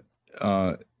 But,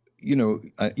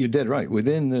 you're dead right.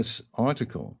 Within this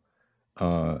article,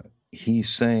 he's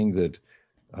saying that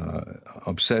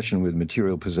obsession with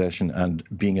material possession and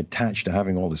being attached to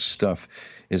having all this stuff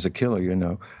is a killer,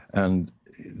 and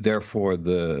therefore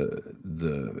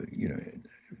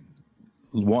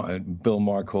Bill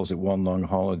Maher calls it one long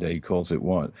holiday. He calls it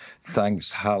what?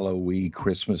 Thanks Halloween,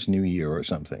 Christmas, New Year, or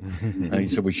something. And he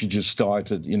said we should just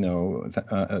start at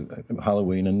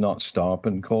Halloween and not stop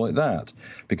and call it that,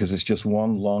 because it's just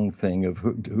one long thing of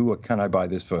who can I buy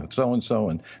this for so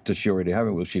and does she already have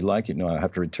it? Will she like it? No, I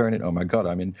have to return it. Oh my God,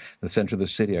 I'm in the center of the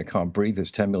city. I can't breathe. There's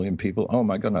 10 million people. Oh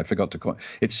my God, I forgot to call.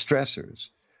 It's stressors,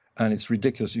 and it's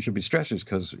ridiculous. You should be stressors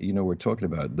because we're talking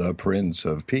about the Prince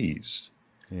of Peace.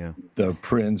 Yeah. The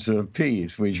Prince of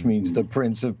Peace, which means the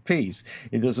Prince of Peace.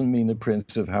 It doesn't mean the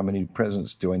Prince of how many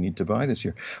presents do I need to buy this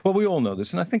year. Well, we all know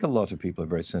this, and I think a lot of people are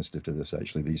very sensitive to this,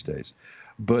 actually, these days.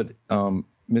 But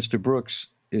Mr. Brooks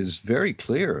is very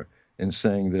clear in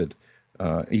saying that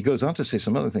he goes on to say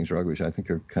some other things, Raghu, which I think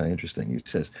are kind of interesting. He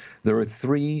says, there are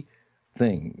three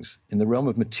things in the realm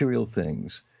of material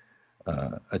things.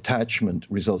 Attachment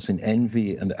results in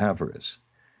envy and avarice.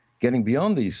 Getting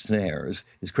beyond these snares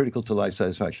is critical to life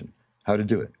satisfaction. How to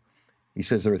do it? He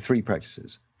says there are three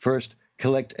practices. First,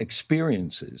 collect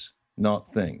experiences,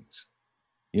 not things.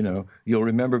 You'll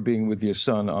remember being with your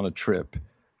son on a trip,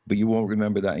 but you won't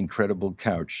remember that incredible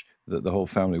couch that the whole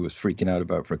family was freaking out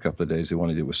about for a couple of days. They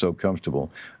wanted it was so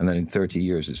comfortable. And then in 30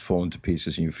 years, it's fallen to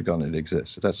pieces and you've forgotten it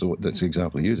exists. That's the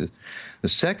example he uses. The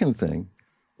second thing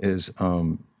is,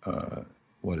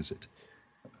 what is it?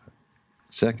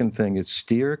 Second thing is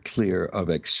steer clear of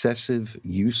excessive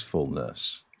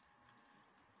usefulness.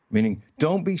 Meaning,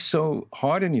 don't be so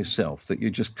hard on yourself that you're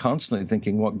just constantly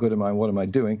thinking, what good am I? What am I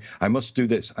doing? I must do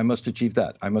this. I must achieve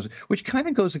that. Which kind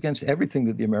of goes against everything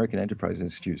that the American Enterprise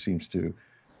Institute seems to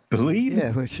believe.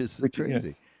 Yeah, which is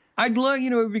crazy. I'd love,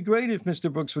 it would be great if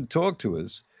Mr. Brooks would talk to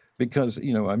us because,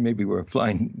 maybe we're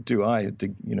flying too high.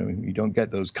 You don't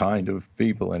get those kind of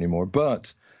people anymore.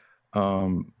 But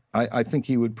I think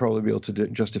he would probably be able to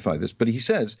justify this. But he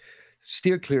says,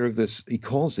 steer clear of this. He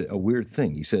calls it a weird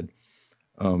thing. He said,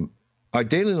 our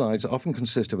daily lives often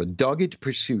consist of a dogged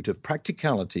pursuit of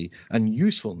practicality and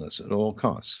usefulness at all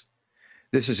costs.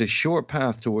 This is a sure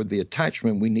path toward the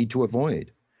attachment we need to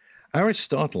avoid.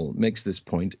 Aristotle makes this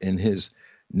point in his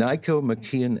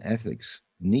Nicomachean Ethics.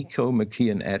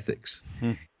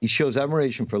 He shows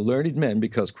admiration for learned men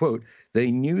because, quote, they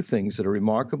knew things that are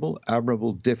remarkable,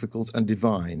 admirable, difficult, and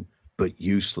divine, but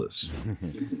useless.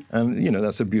 And,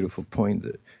 that's a beautiful point.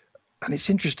 And it's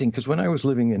interesting because when I was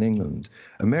living in England,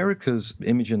 America's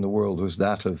image in the world was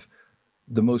that of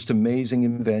the most amazing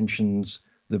inventions,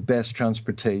 the best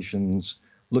transportations,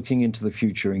 looking into the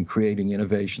future and creating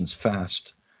innovations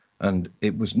fast. And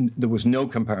there was no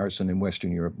comparison in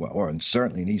Western Europe, or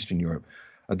certainly in Eastern Europe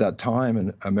at that time.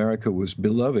 And America was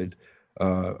beloved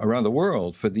around the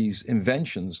world for these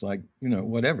inventions, like,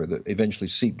 whatever, that eventually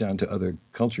seep down to other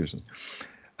cultures.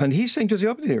 And he's saying just the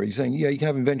opposite here. He's saying, yeah, you can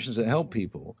have inventions that help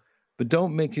people, but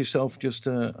don't make yourself just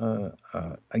a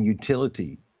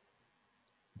utility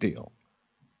deal.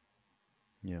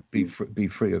 Yeah. Be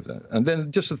free of that. And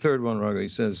then just the third one, Raghu, he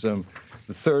says the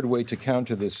third way to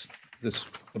counter this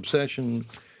obsession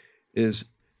is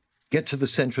get to the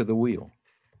center of the wheel.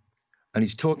 And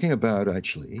he's talking about,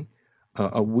 actually,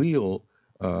 a wheel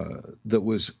that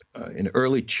was in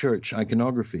early church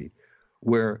iconography,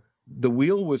 where the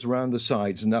wheel was around the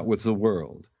sides and that was the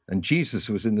world, and Jesus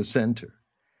was in the center.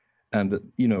 And that,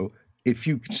 if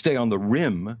you stay on the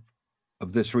rim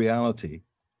of this reality,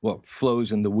 what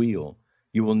flows in the wheel,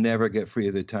 you will never get free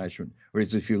of the attachment.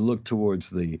 Whereas if you look towards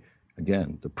the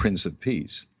Prince of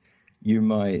Peace, you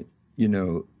might,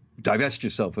 divest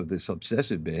yourself of this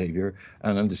obsessive behavior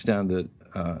and understand that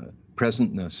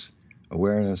presentness,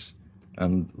 awareness,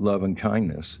 and love and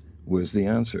kindness was the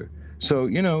answer. So,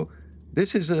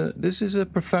 this is a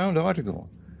profound article,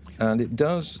 and it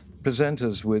does present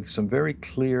us with some very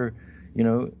clear,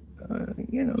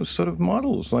 sort of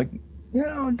models. Like,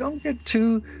 don't get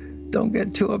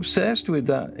too obsessed with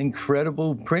that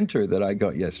incredible printer that I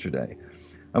got yesterday.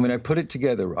 I mean, I put it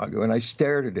together, Raghu, and I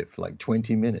stared at it for like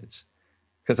 20 minutes.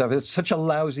 because I've had such a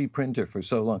lousy printer for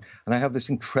so long. And I have this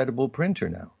incredible printer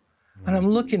now. And I'm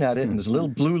looking at it, and there's a little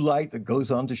blue light that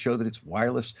goes on to show that it's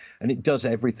wireless, and it does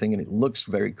everything, and it looks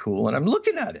very cool. And I'm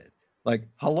looking at it like,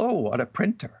 hello, what a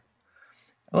printer.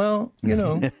 Well, you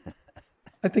know,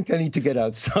 I think I need to get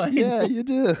outside. Yeah, you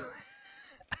do.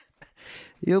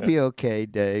 You'll be okay,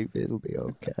 Dave. It'll be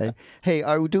okay. Hey,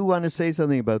 I do want to say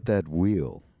something about that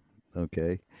wheel,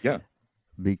 okay? Yeah.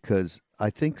 Because I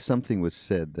think something was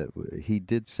said that he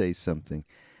did say something.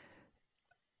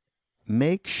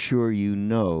 Make sure you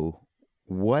know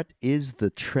what is the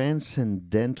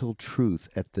transcendental truth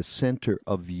at the center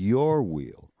of your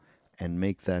wheel and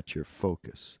make that your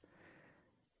focus.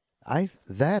 I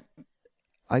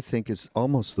think is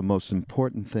almost the most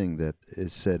important thing that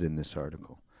is said in this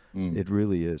article. It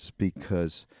really is,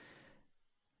 because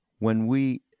when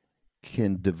we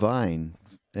can divine,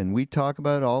 and we talk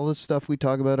about all the stuff we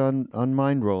talk about on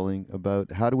Mind Rolling,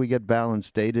 about how do we get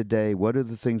balanced day to day, what are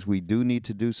the things we do need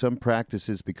to do, some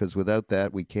practices, because without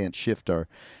that we can't shift our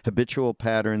habitual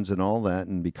patterns and all that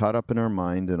and be caught up in our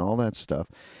mind and all that stuff.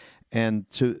 And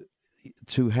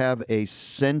to have a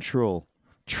central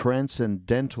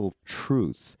transcendental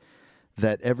truth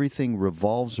that everything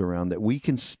revolves around, that we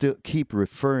can still keep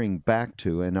referring back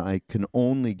to, and I can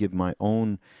only give my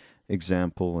own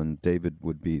example, and David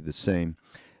would be the same,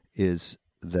 is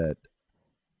that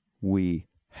we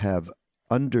have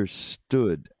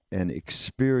understood and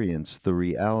experienced the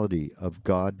reality of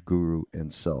God, Guru,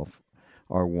 and Self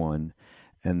are one,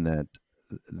 and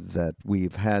that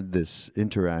we've had this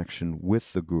interaction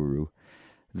with the Guru,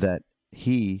 that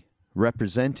he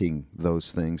representing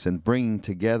those things and bringing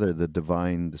together the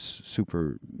divine, the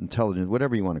super intelligence,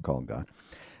 whatever you want to call God,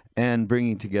 and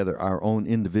bringing together our own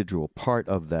individual part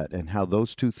of that, and how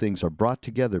those two things are brought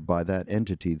together by that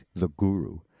entity, the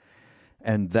Guru.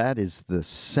 And that is the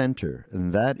center,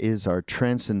 and that is our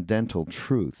transcendental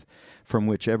truth from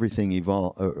which everything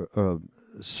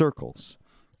circles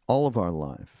all of our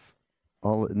life.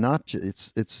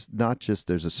 It's not just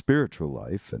there's a spiritual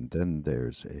life and then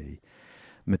there's a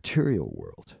material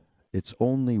world. It's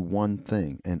only one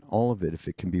thing, and all of it, if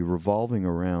it can be revolving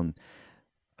around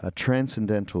a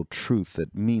transcendental truth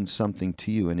that means something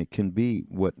to you, and it can be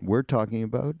what we're talking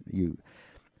about. You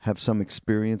have some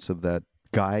experience of that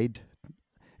guide.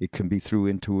 It can be through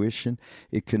intuition.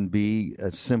 It can be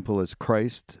as simple as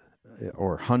Christ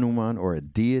or Hanuman or a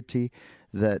deity,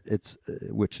 that it's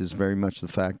which is very much the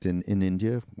fact in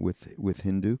India with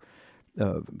Hindu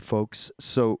folks.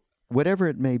 So whatever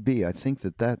it may be, I think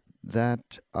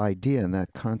that idea and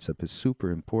that concept is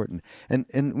super important. And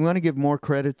we want to give more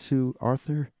credit to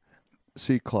Arthur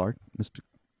C. Clarke, Mr.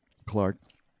 Clarke.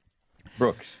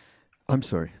 Brooks. I'm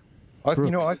sorry.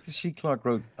 Arthur C. Clarke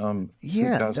wrote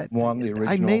 2001, the original.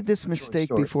 I made this mistake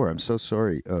before. I'm so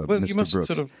sorry, well, Mr. you must Brooks.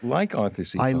 sort of like Arthur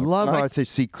C. Clarke. I love Arthur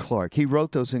C. Clarke. He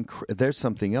wrote those. There's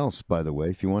something else, by the way,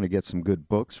 if you want to get some good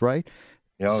books, right?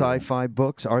 Sci-fi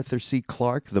books. Arthur C.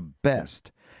 Clarke, the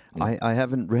best. I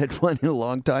haven't read one in a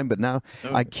long time, but now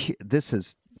this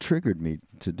has triggered me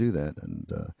to do that.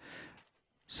 And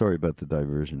sorry about the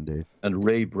diversion, Dave. And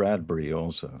Ray Bradbury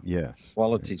also. Yes.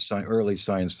 Quality, early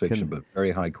science fiction, but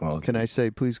very high quality. Can I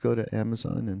say, please go to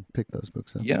Amazon and pick those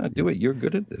books up? Yeah, do it. You're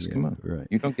good at this. Come on. Right.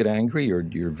 You don't get angry.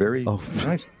 You're very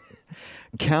nice.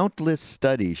 Countless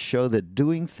studies show that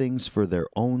doing things for their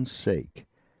own sake,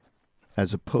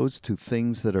 as opposed to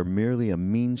things that are merely a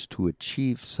means to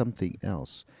achieve something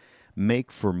else,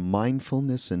 make for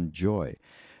mindfulness and joy.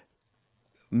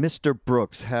 Mr.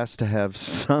 Brooks has to have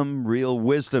some real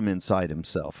wisdom inside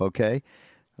himself, okay?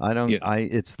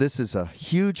 This is a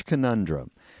huge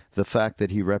conundrum, the fact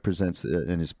that he represents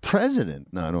and is president,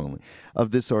 not only,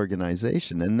 of this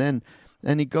organization.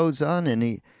 And he goes on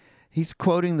and he's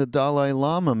quoting the Dalai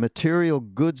Lama, material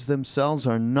goods themselves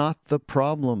are not the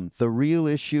problem. The real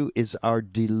issue is our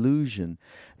delusion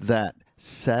that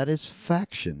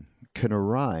satisfaction can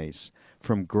arise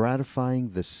from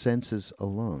gratifying the senses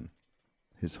alone.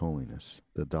 His Holiness,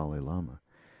 the Dalai Lama.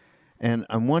 And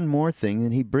one more thing,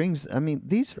 and he brings,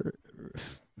 these are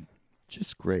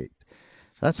just great.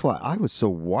 That's why I was so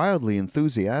wildly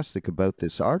enthusiastic about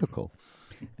this article.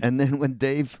 And then when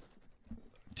Dave,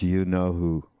 do you know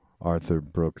who Arthur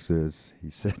Brooks is? He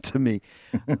said to me,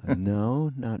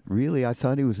 no, not really. I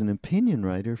thought he was an opinion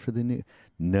writer for the New.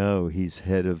 No, he's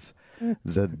head of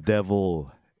the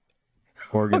Devil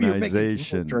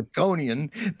organization. You're making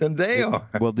draconian than they are.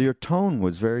 Well, your tone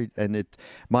was very, and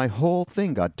my whole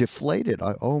thing got deflated.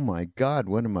 Oh my God,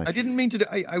 what am I? I didn't mean to.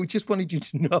 I just wanted you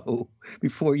to know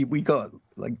before we got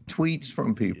like tweets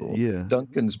from people. Yeah.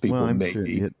 Duncan's people, well,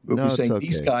 maybe, sure. who were saying okay.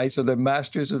 these guys are the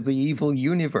masters of the evil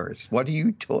universe. What are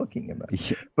you talking about?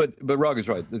 Yeah. But Raga's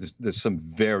right. There's some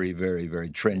very, very, very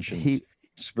trenchant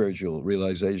spiritual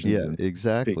realizations. Yeah,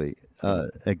 exactly.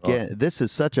 Again, this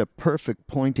is such a perfect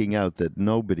pointing out that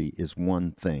nobody is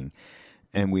one thing.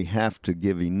 And we have to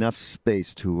give enough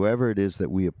space to whoever it is that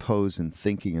we oppose in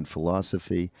thinking and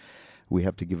philosophy. We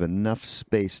have to give enough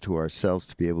space to ourselves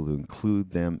to be able to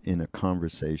include them in a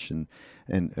conversation.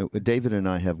 And David and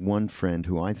I have one friend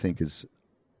who I think is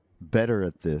better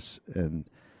at this, and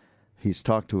he's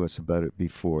talked to us about it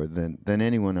before than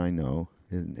anyone I know,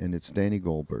 and it's Danny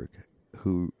Goldberg,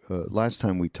 who last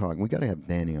time we talked, we got to have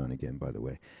Danny on again, by the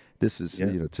way. This is,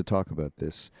 to talk about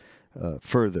this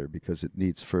further, because it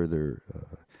needs further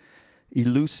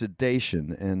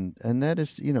elucidation, and that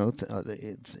is,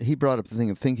 he brought up the thing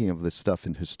of thinking of this stuff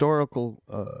in historical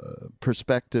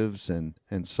perspectives and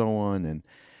so on,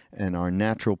 and our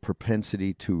natural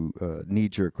propensity to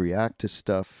knee-jerk react to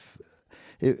stuff.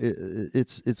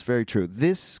 It's very true.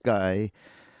 This guy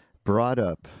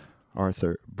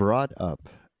Arthur brought up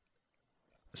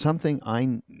something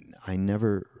I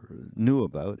never knew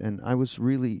about, and I was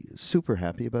really super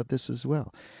happy about this as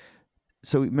well.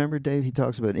 So remember, Dave, he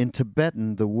talks about, in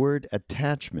Tibetan, the word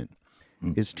attachment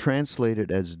is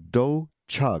translated as do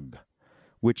chug,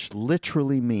 which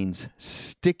literally means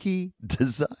sticky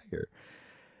desire.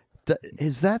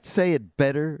 Does that say it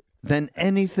better than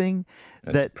anything?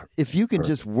 That if you can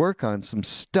just work on some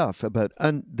stuff about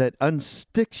that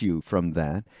unsticks you from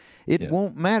that, it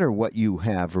won't matter what you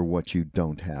have or what you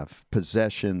don't have.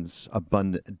 Possessions,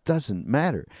 abundant, it doesn't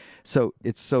matter. So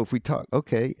if we talk,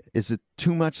 okay, is it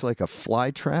too much like a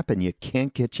fly trap and you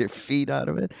can't get your feet out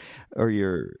of it or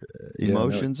your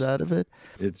emotions out of it?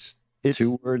 It's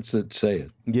two words that say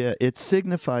it. Yeah, it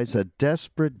signifies a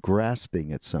desperate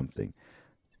grasping at something.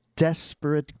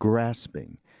 Desperate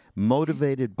grasping,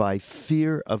 motivated by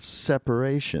fear of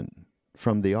separation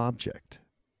from the object.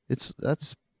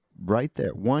 That's right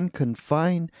there. One can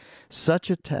find such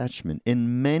attachment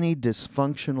in many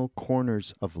dysfunctional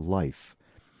corners of life,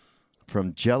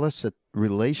 from jealous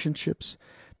relationships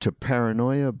to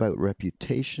paranoia about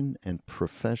reputation and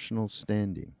professional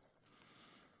standing.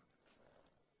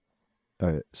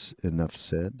 Enough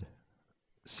said.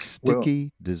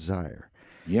 Sticky desire.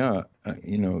 Yeah,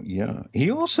 He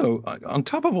also, on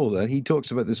top of all that, he talks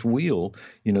about this wheel,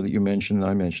 that you mentioned and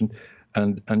I mentioned,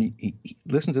 and he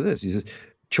listen to this. He says,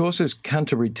 Chaucer's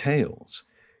Canterbury Tales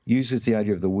uses the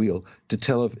idea of the wheel to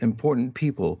tell of important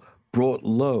people brought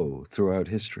low throughout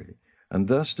history, and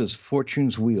thus does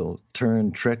fortune's wheel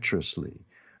turn treacherously,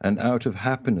 and out of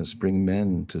happiness bring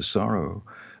men to sorrow.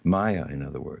 Maya, in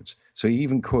other words. So he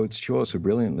even quotes Chaucer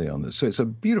brilliantly on this. So it's a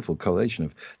beautiful collation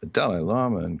of the Dalai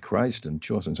Lama and Christ and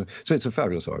Chaucer and so on. So it's a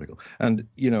fabulous article. And,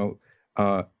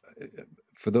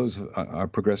 for those of our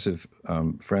progressive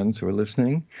friends who are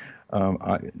listening,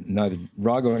 neither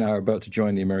Rago and I are about to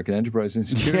join the American Enterprise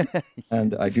Institute,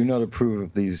 and I do not approve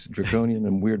of these draconian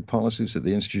and weird policies that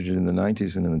they instituted in the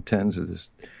 90s and in the 10s of this.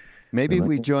 Maybe if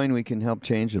we join, we can help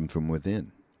change them from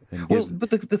within. Well, but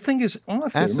the thing is,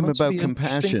 Arthur ask him about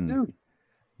compassion.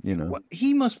 Well,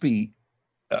 he must be.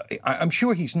 I'm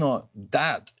sure he's not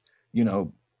that,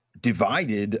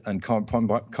 divided and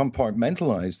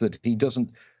compartmentalized that he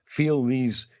doesn't feel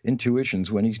these intuitions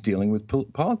when he's dealing with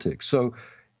politics. So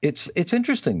it's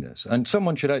interesting, this, and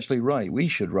someone should actually write. We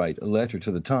should write a letter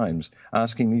to the Times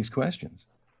asking these questions.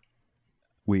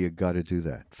 We have got to do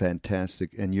that.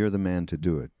 Fantastic, and you're the man to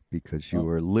do it. Because you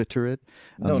are literate,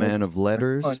 a man of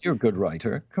letters. You're a good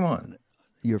writer. Come on.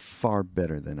 You're far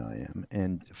better than I am,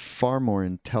 and far more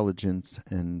intelligent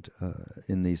and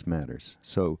in these matters.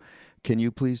 So can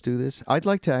you please do this? I'd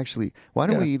like to actually, why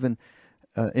don't we even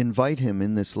invite him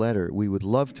in this letter? We would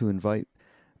love to invite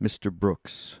Mr.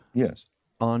 Brooks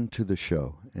onto the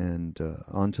show and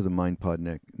onto the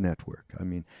MindPod network. I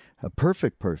mean, a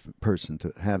perfect person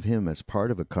to have him as part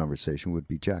of a conversation would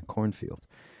be Jack Kornfield.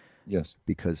 Yes.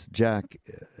 Because Jack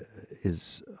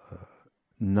is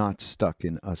not stuck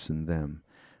in us and them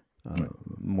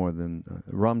more than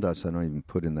Ram Dass. I don't even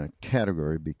put in that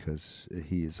category because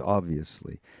he has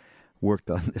obviously worked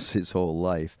on this his whole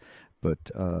life. But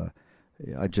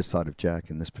I just thought of Jack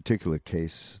in this particular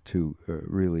case to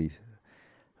really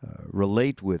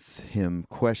relate with him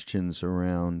questions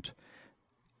around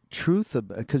truth,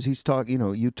 because he's talking,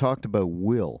 you talked about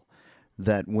will.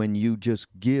 That when you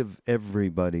just give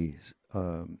everybody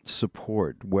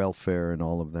support welfare and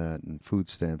all of that and food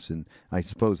stamps. And I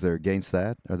suppose they're against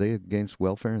that. Are they against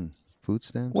welfare and food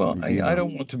stamps? Well, I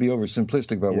don't want to be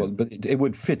oversimplistic about but it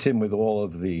would fit in with all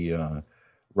of the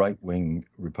right-wing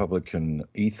Republican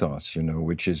ethos,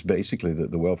 which is basically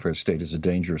that the welfare state is a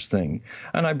dangerous thing.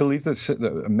 And I believe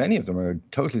that many of them are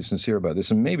totally sincere about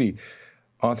this. And maybe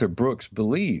Arthur Brooks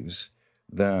believes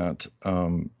that,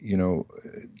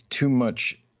 too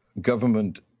much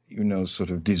government, sort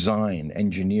of design,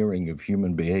 engineering of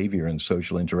human behavior and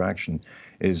social interaction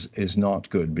is not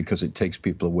good because it takes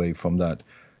people away from that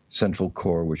central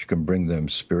core, which can bring them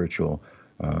spiritual,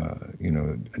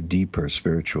 deeper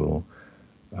spiritual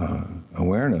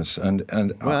awareness. And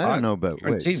well, I don't know about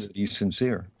guarantee that he's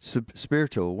sincere.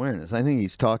 Spiritual awareness. I think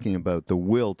he's talking about the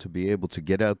will to be able to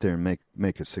get out there and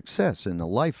make a success in a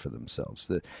life for themselves.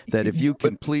 That if you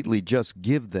completely just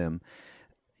give them,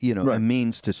 a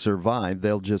means to survive,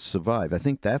 they'll just survive. I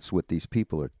think that's what these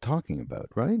people are talking about,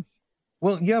 right?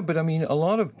 Well, yeah, but I mean, a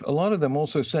lot of them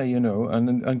also say,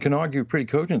 and can argue pretty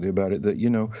cogently about it that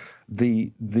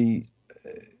the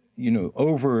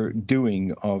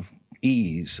overdoing of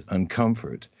ease and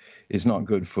comfort is not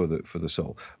good for the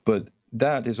soul. But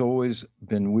that has always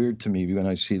been weird to me when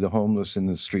I see the homeless in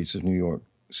the streets of New York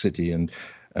City and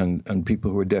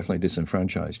people who are definitely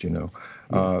disenfranchised.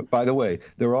 By the way,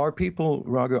 there are people,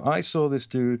 Raghu. I saw this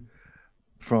dude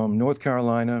from North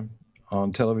Carolina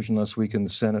on television last week in the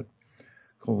Senate,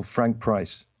 called Frank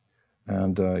Price,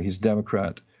 and he's a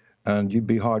Democrat, and you'd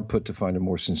be hard put to find a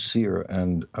more sincere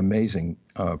and amazing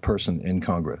person in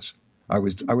Congress. I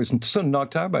was so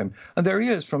knocked out by him, and there he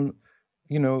is from,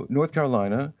 North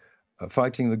Carolina,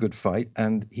 fighting the good fight,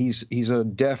 and he's a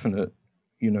definite,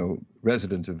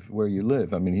 resident of where you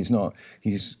live. I mean,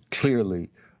 he's clearly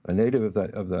a native of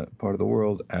that part of the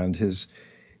world, and his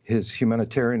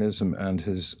humanitarianism and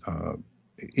his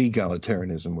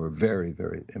egalitarianism were very,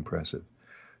 very impressive.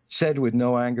 Said with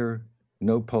no anger,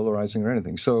 no polarizing or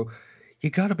anything. So you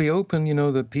got to be open,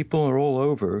 that people are all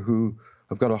over who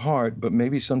have got a heart, but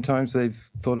maybe sometimes they've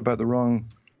thought about the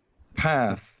wrong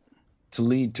path to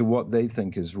lead to what they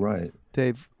think is right.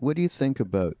 Dave, what do you think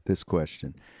about this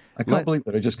question? I can't believe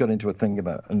that I just got into a thing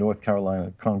about a North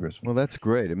Carolina congressman. Well, that's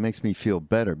great. It makes me feel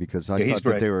better because I thought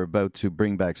that they were about to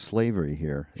bring back slavery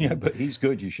here. Yeah, but he's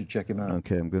good. You should check him out.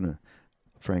 Okay, I'm going to.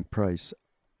 Frank Price.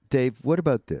 Dave, what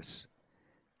about this?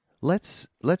 Let's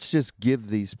just give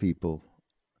these people,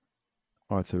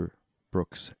 Arthur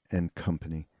Brooks and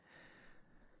company,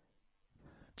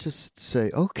 just say,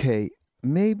 okay,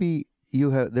 maybe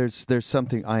there's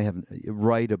something I have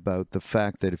right about the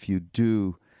fact that if you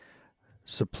do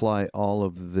supply all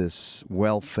of this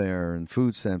welfare and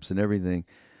food stamps and everything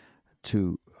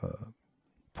to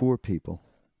poor people,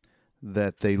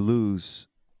 that they lose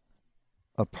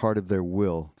a part of their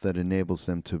will that enables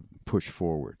them to push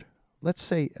forward. Let's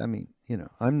say,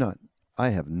 I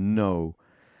have no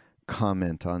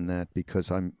comment on that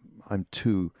because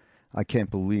I can't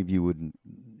believe you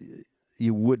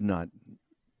would not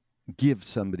give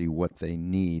somebody what they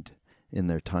need in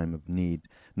their time of need,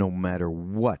 no matter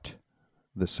what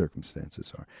the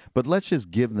circumstances are. But let's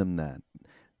just give them that,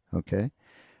 okay?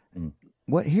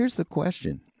 Here's the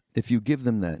question. If you give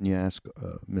them that and you ask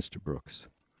Mr. Brooks,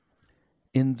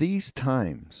 in these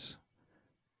times,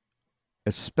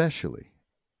 especially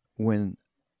when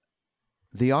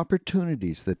the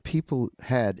opportunities that people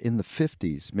had in the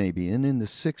 50s maybe and in the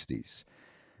 60s,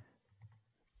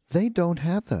 they don't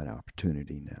have that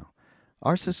opportunity now.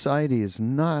 Our society is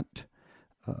not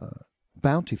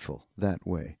bountiful that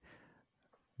way.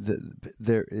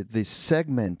 The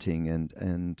segmenting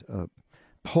and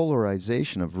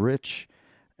polarization of rich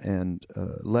and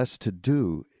less to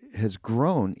do has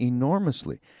grown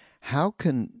enormously. How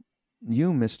can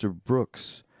you, Mr.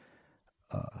 Brooks,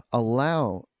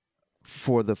 allow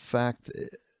for the fact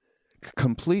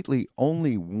completely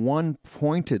only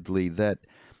one-pointedly that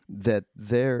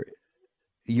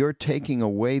you're taking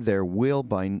away their will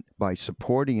by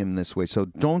supporting him this way? So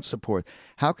don't support.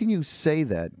 How can you say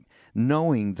that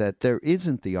knowing that there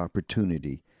isn't the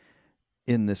opportunity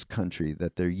in this country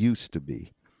that there used to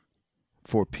be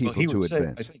for people to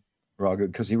advance? I think, Raghu,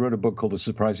 because he wrote a book called The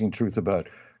Surprising Truth about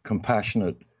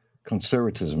compassionate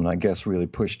conservatism, and I guess really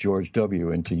pushed George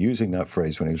W. into using that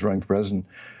phrase when he was running for president,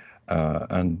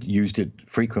 and used it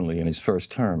frequently in his first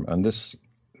term. And this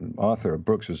author,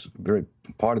 Brooks, was very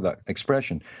part of that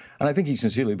expression. And I think he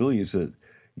sincerely believes that,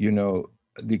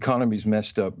 the economy's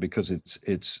messed up because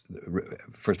it's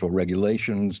first of all,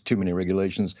 regulations, too many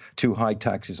regulations, too high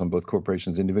taxes on both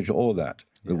corporations and individuals, all of that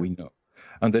we know.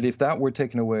 And that if that were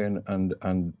taken away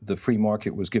and the free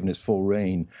market was given its full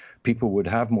reign, people would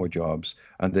have more jobs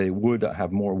and they would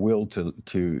have more will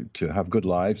to have good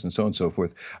lives and so on and so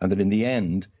forth. And that in the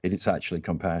end, it's actually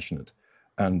compassionate.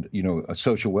 And, a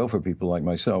social welfare people like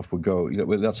myself would go,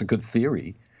 well, that's a good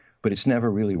theory, but it's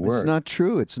never really worked. It's not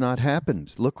true. It's not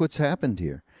happened. Look what's happened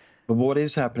here. But what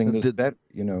is happening is better,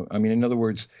 in other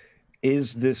words,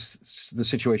 is this the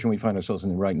situation we find ourselves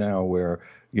in right now where,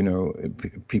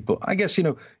 people, I guess,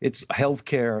 it's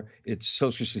healthcare, it's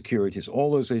social security, it's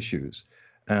all those issues.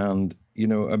 And,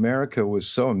 America was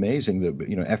so amazing that,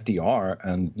 FDR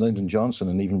and Lyndon Johnson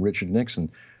and even Richard Nixon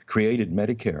created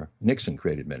Medicare. Nixon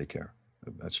created Medicare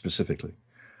specifically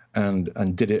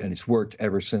and did it. And it's worked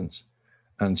ever since.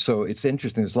 And so it's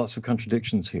interesting. There's lots of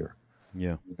contradictions here.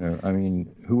 Yeah.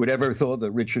 Who would ever have thought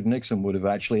that Richard Nixon would have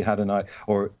actually had an eye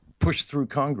or pushed through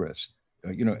Congress,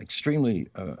 extremely,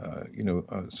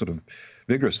 sort of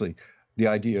vigorously, the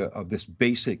idea of this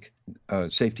basic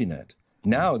safety net.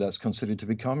 Now that's considered to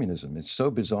be communism. It's so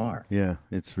bizarre. Yeah,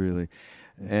 it's really,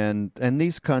 and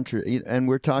these countries, and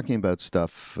we're talking about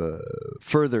stuff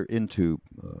further into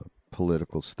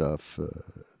political stuff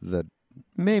that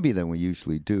maybe than we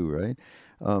usually do, right?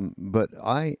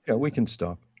 Yeah, we can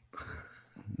stop.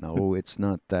 No, it's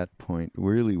not that point.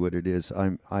 Really, what it is,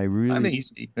 I'm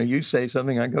easy. You say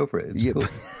something, I go for it. It's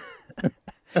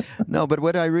cool. No, but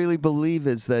what I really believe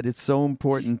is that it's so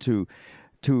important to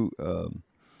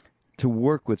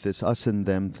work with this us and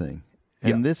them thing.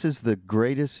 And this is the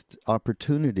greatest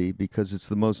opportunity because it's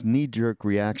the most knee-jerk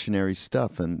reactionary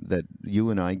stuff and that you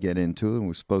and I get into, and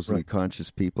we're supposedly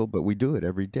conscious people, but we do it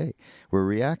every day. We're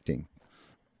reacting.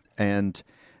 And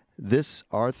this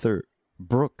Arthur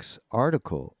Brooks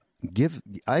article,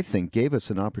 I think, gave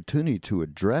us an opportunity to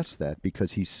address that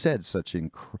because he said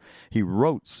he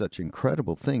wrote such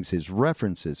incredible things. His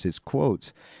references, his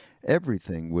quotes,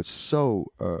 everything was so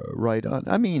right on.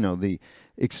 I mean, the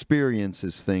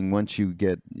experiences thing. Once you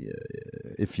get,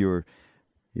 if you're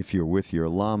with your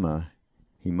Lama,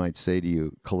 he might say to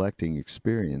you, collecting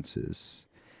experiences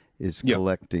is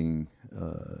collecting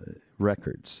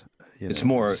records. It's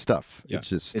more stuff. Yeah. It's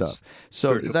just stuff.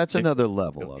 So that's another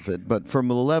level of it. But from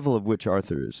the level of which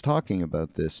Arthur is talking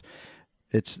about this,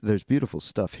 there's beautiful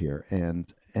stuff here,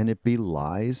 and it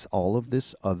belies all of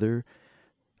this other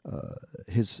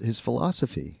his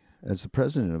philosophy as the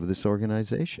president of this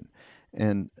organization,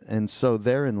 and so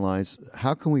therein lies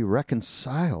how can we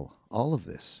reconcile all of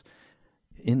this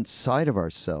inside of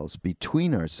ourselves,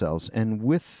 between ourselves, and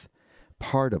with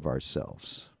part of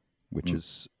ourselves, which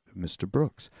is Mr.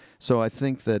 Brooks. So I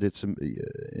think that it's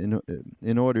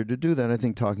in order to do that, I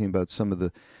think talking about some of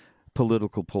the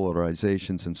political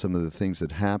polarizations and some of the things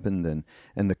that happened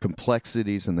and the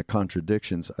complexities and the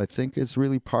contradictions, I think is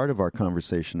really part of our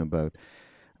conversation about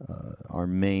our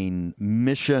main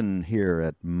mission here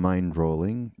at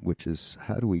Mindrolling, which is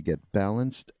how do we get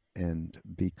balanced and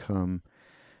become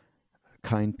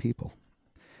kind people.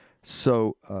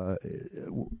 So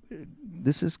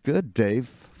this is good,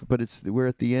 Dave, but we're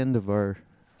at the end of our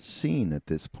scene at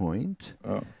this point.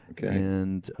 Oh, okay.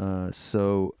 And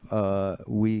so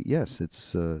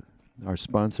it's our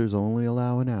sponsors only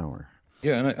allow an hour.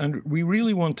 Yeah, and we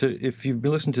really want to, if you've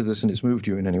listened to this and it's moved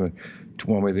you in any way, to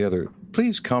one way or the other,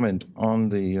 please comment on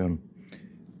the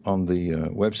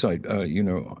website,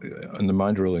 in the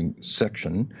Mindrolling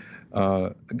section.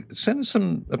 Send us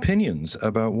some opinions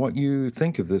about what you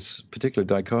think of this particular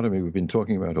dichotomy we've been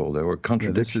talking about all day, or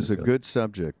contradiction. This is a good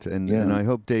subject, and I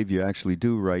hope, Dave, you actually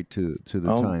do write to the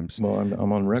Times. Well,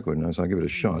 I'm on record now, so I'll give it a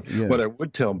shot. Yeah. What I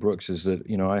would tell Brooks is that,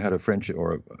 I had a friendship,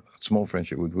 or a small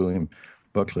friendship with William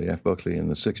Buckley, F. Buckley, in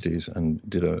the 60s, and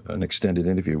did an extended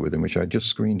interview with him, which I just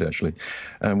screened, actually.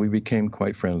 And we became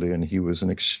quite friendly, and he was an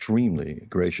extremely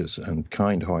gracious and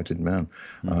kind-hearted man.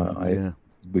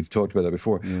 We've talked about that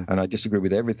before, and I disagree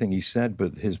with everything he said,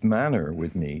 but his manner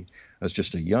with me, as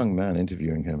just a young man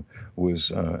interviewing him,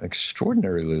 was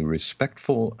extraordinarily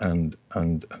respectful and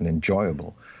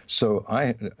enjoyable. So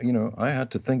I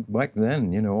had to think back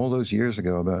then, all those years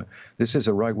ago, about this is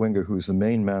a right-winger who's the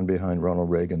main man behind Ronald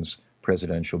Reagan's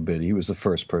presidential bid. He was the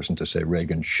first person to say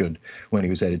Reagan should, when he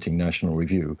was editing National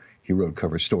Review, he wrote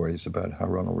cover stories about how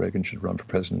Ronald Reagan should run for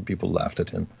president. People laughed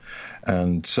at him.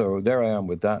 And so there I am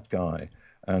with that guy.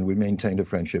 And we maintained a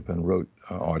friendship and wrote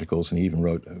articles, and he even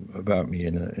wrote about me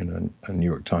in a New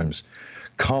York Times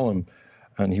column.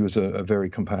 And he was a very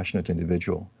compassionate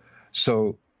individual.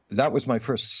 So that was my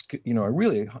first, a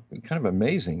really kind of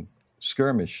amazing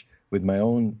skirmish with my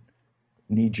own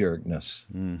knee-jerkness.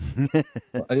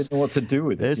 I didn't know what to do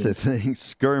with it. There's a thing,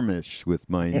 skirmish with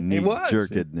my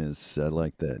knee-jerkedness. I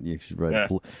like that. You should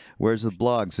write. Where's the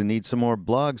blogs? I need some more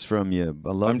blogs from you.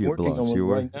 I love your blogs. You're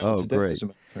right now. Oh, great.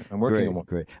 I'm working on one.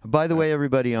 Great. By the way,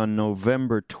 everybody, on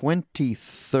November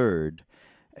 23rd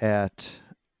at...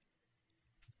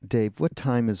 Dave, what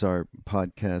time is our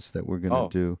podcast that we're going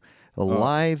to do? A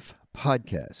live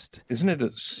podcast. Isn't it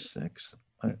at 6?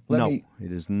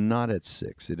 It is not at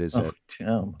 6. It is at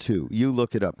 2. You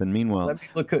look it up. And meanwhile... Let me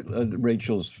look at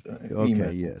Rachel's email.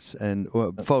 Okay, yes. And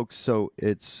folks, so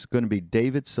it's going to be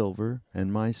David Silver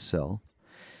and myself,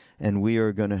 and we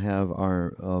are going to have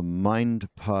our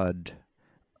MindPod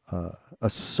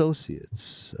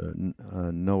associates,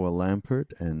 Noah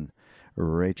Lampert and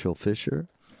Rachel Fisher,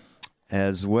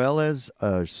 as well as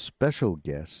a special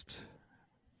guest,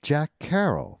 Jack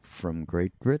Carroll from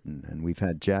Great Britain. And we've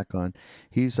had Jack on.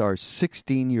 He's our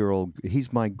 16-year-old,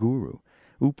 he's my guru,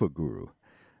 Upa Guru,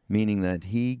 meaning that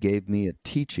he gave me a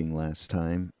teaching last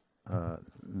time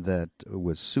that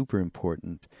was super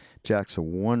important. Jack's a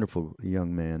wonderful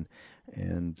young man.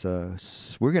 And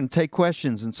we're going to take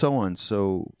questions and so on.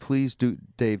 So please do,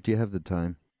 Dave, do you have the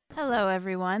time? Hello,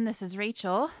 everyone. This is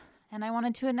Rachel. And I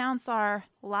wanted to announce our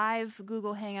live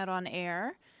Google Hangout on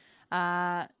air.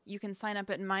 You can sign up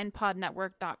at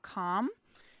mindpodnetwork.com.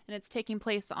 And it's taking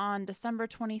place on December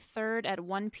 23rd at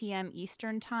 1 p.m.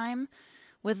 Eastern Time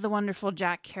with the wonderful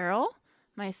Jack Carroll,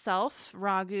 myself,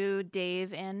 Raghu,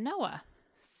 Dave, and Noah.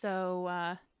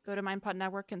 So go to Mindpod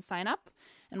Network and sign up,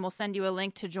 and we'll send you a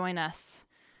link to join us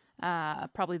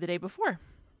probably the day before.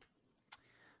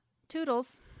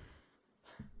 Toodles.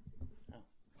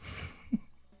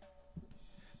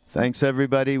 Thanks,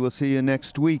 everybody. We'll see you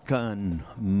next week on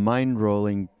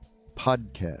Mindrolling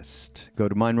Podcast. Go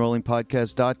to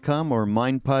mindrollingpodcast.com or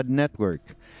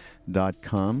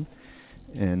mindpodnetwork.com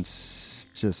and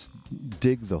just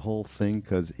dig the whole thing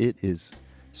because it is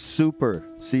super.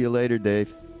 See you later,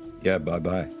 Dave. Yeah,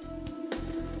 bye-bye.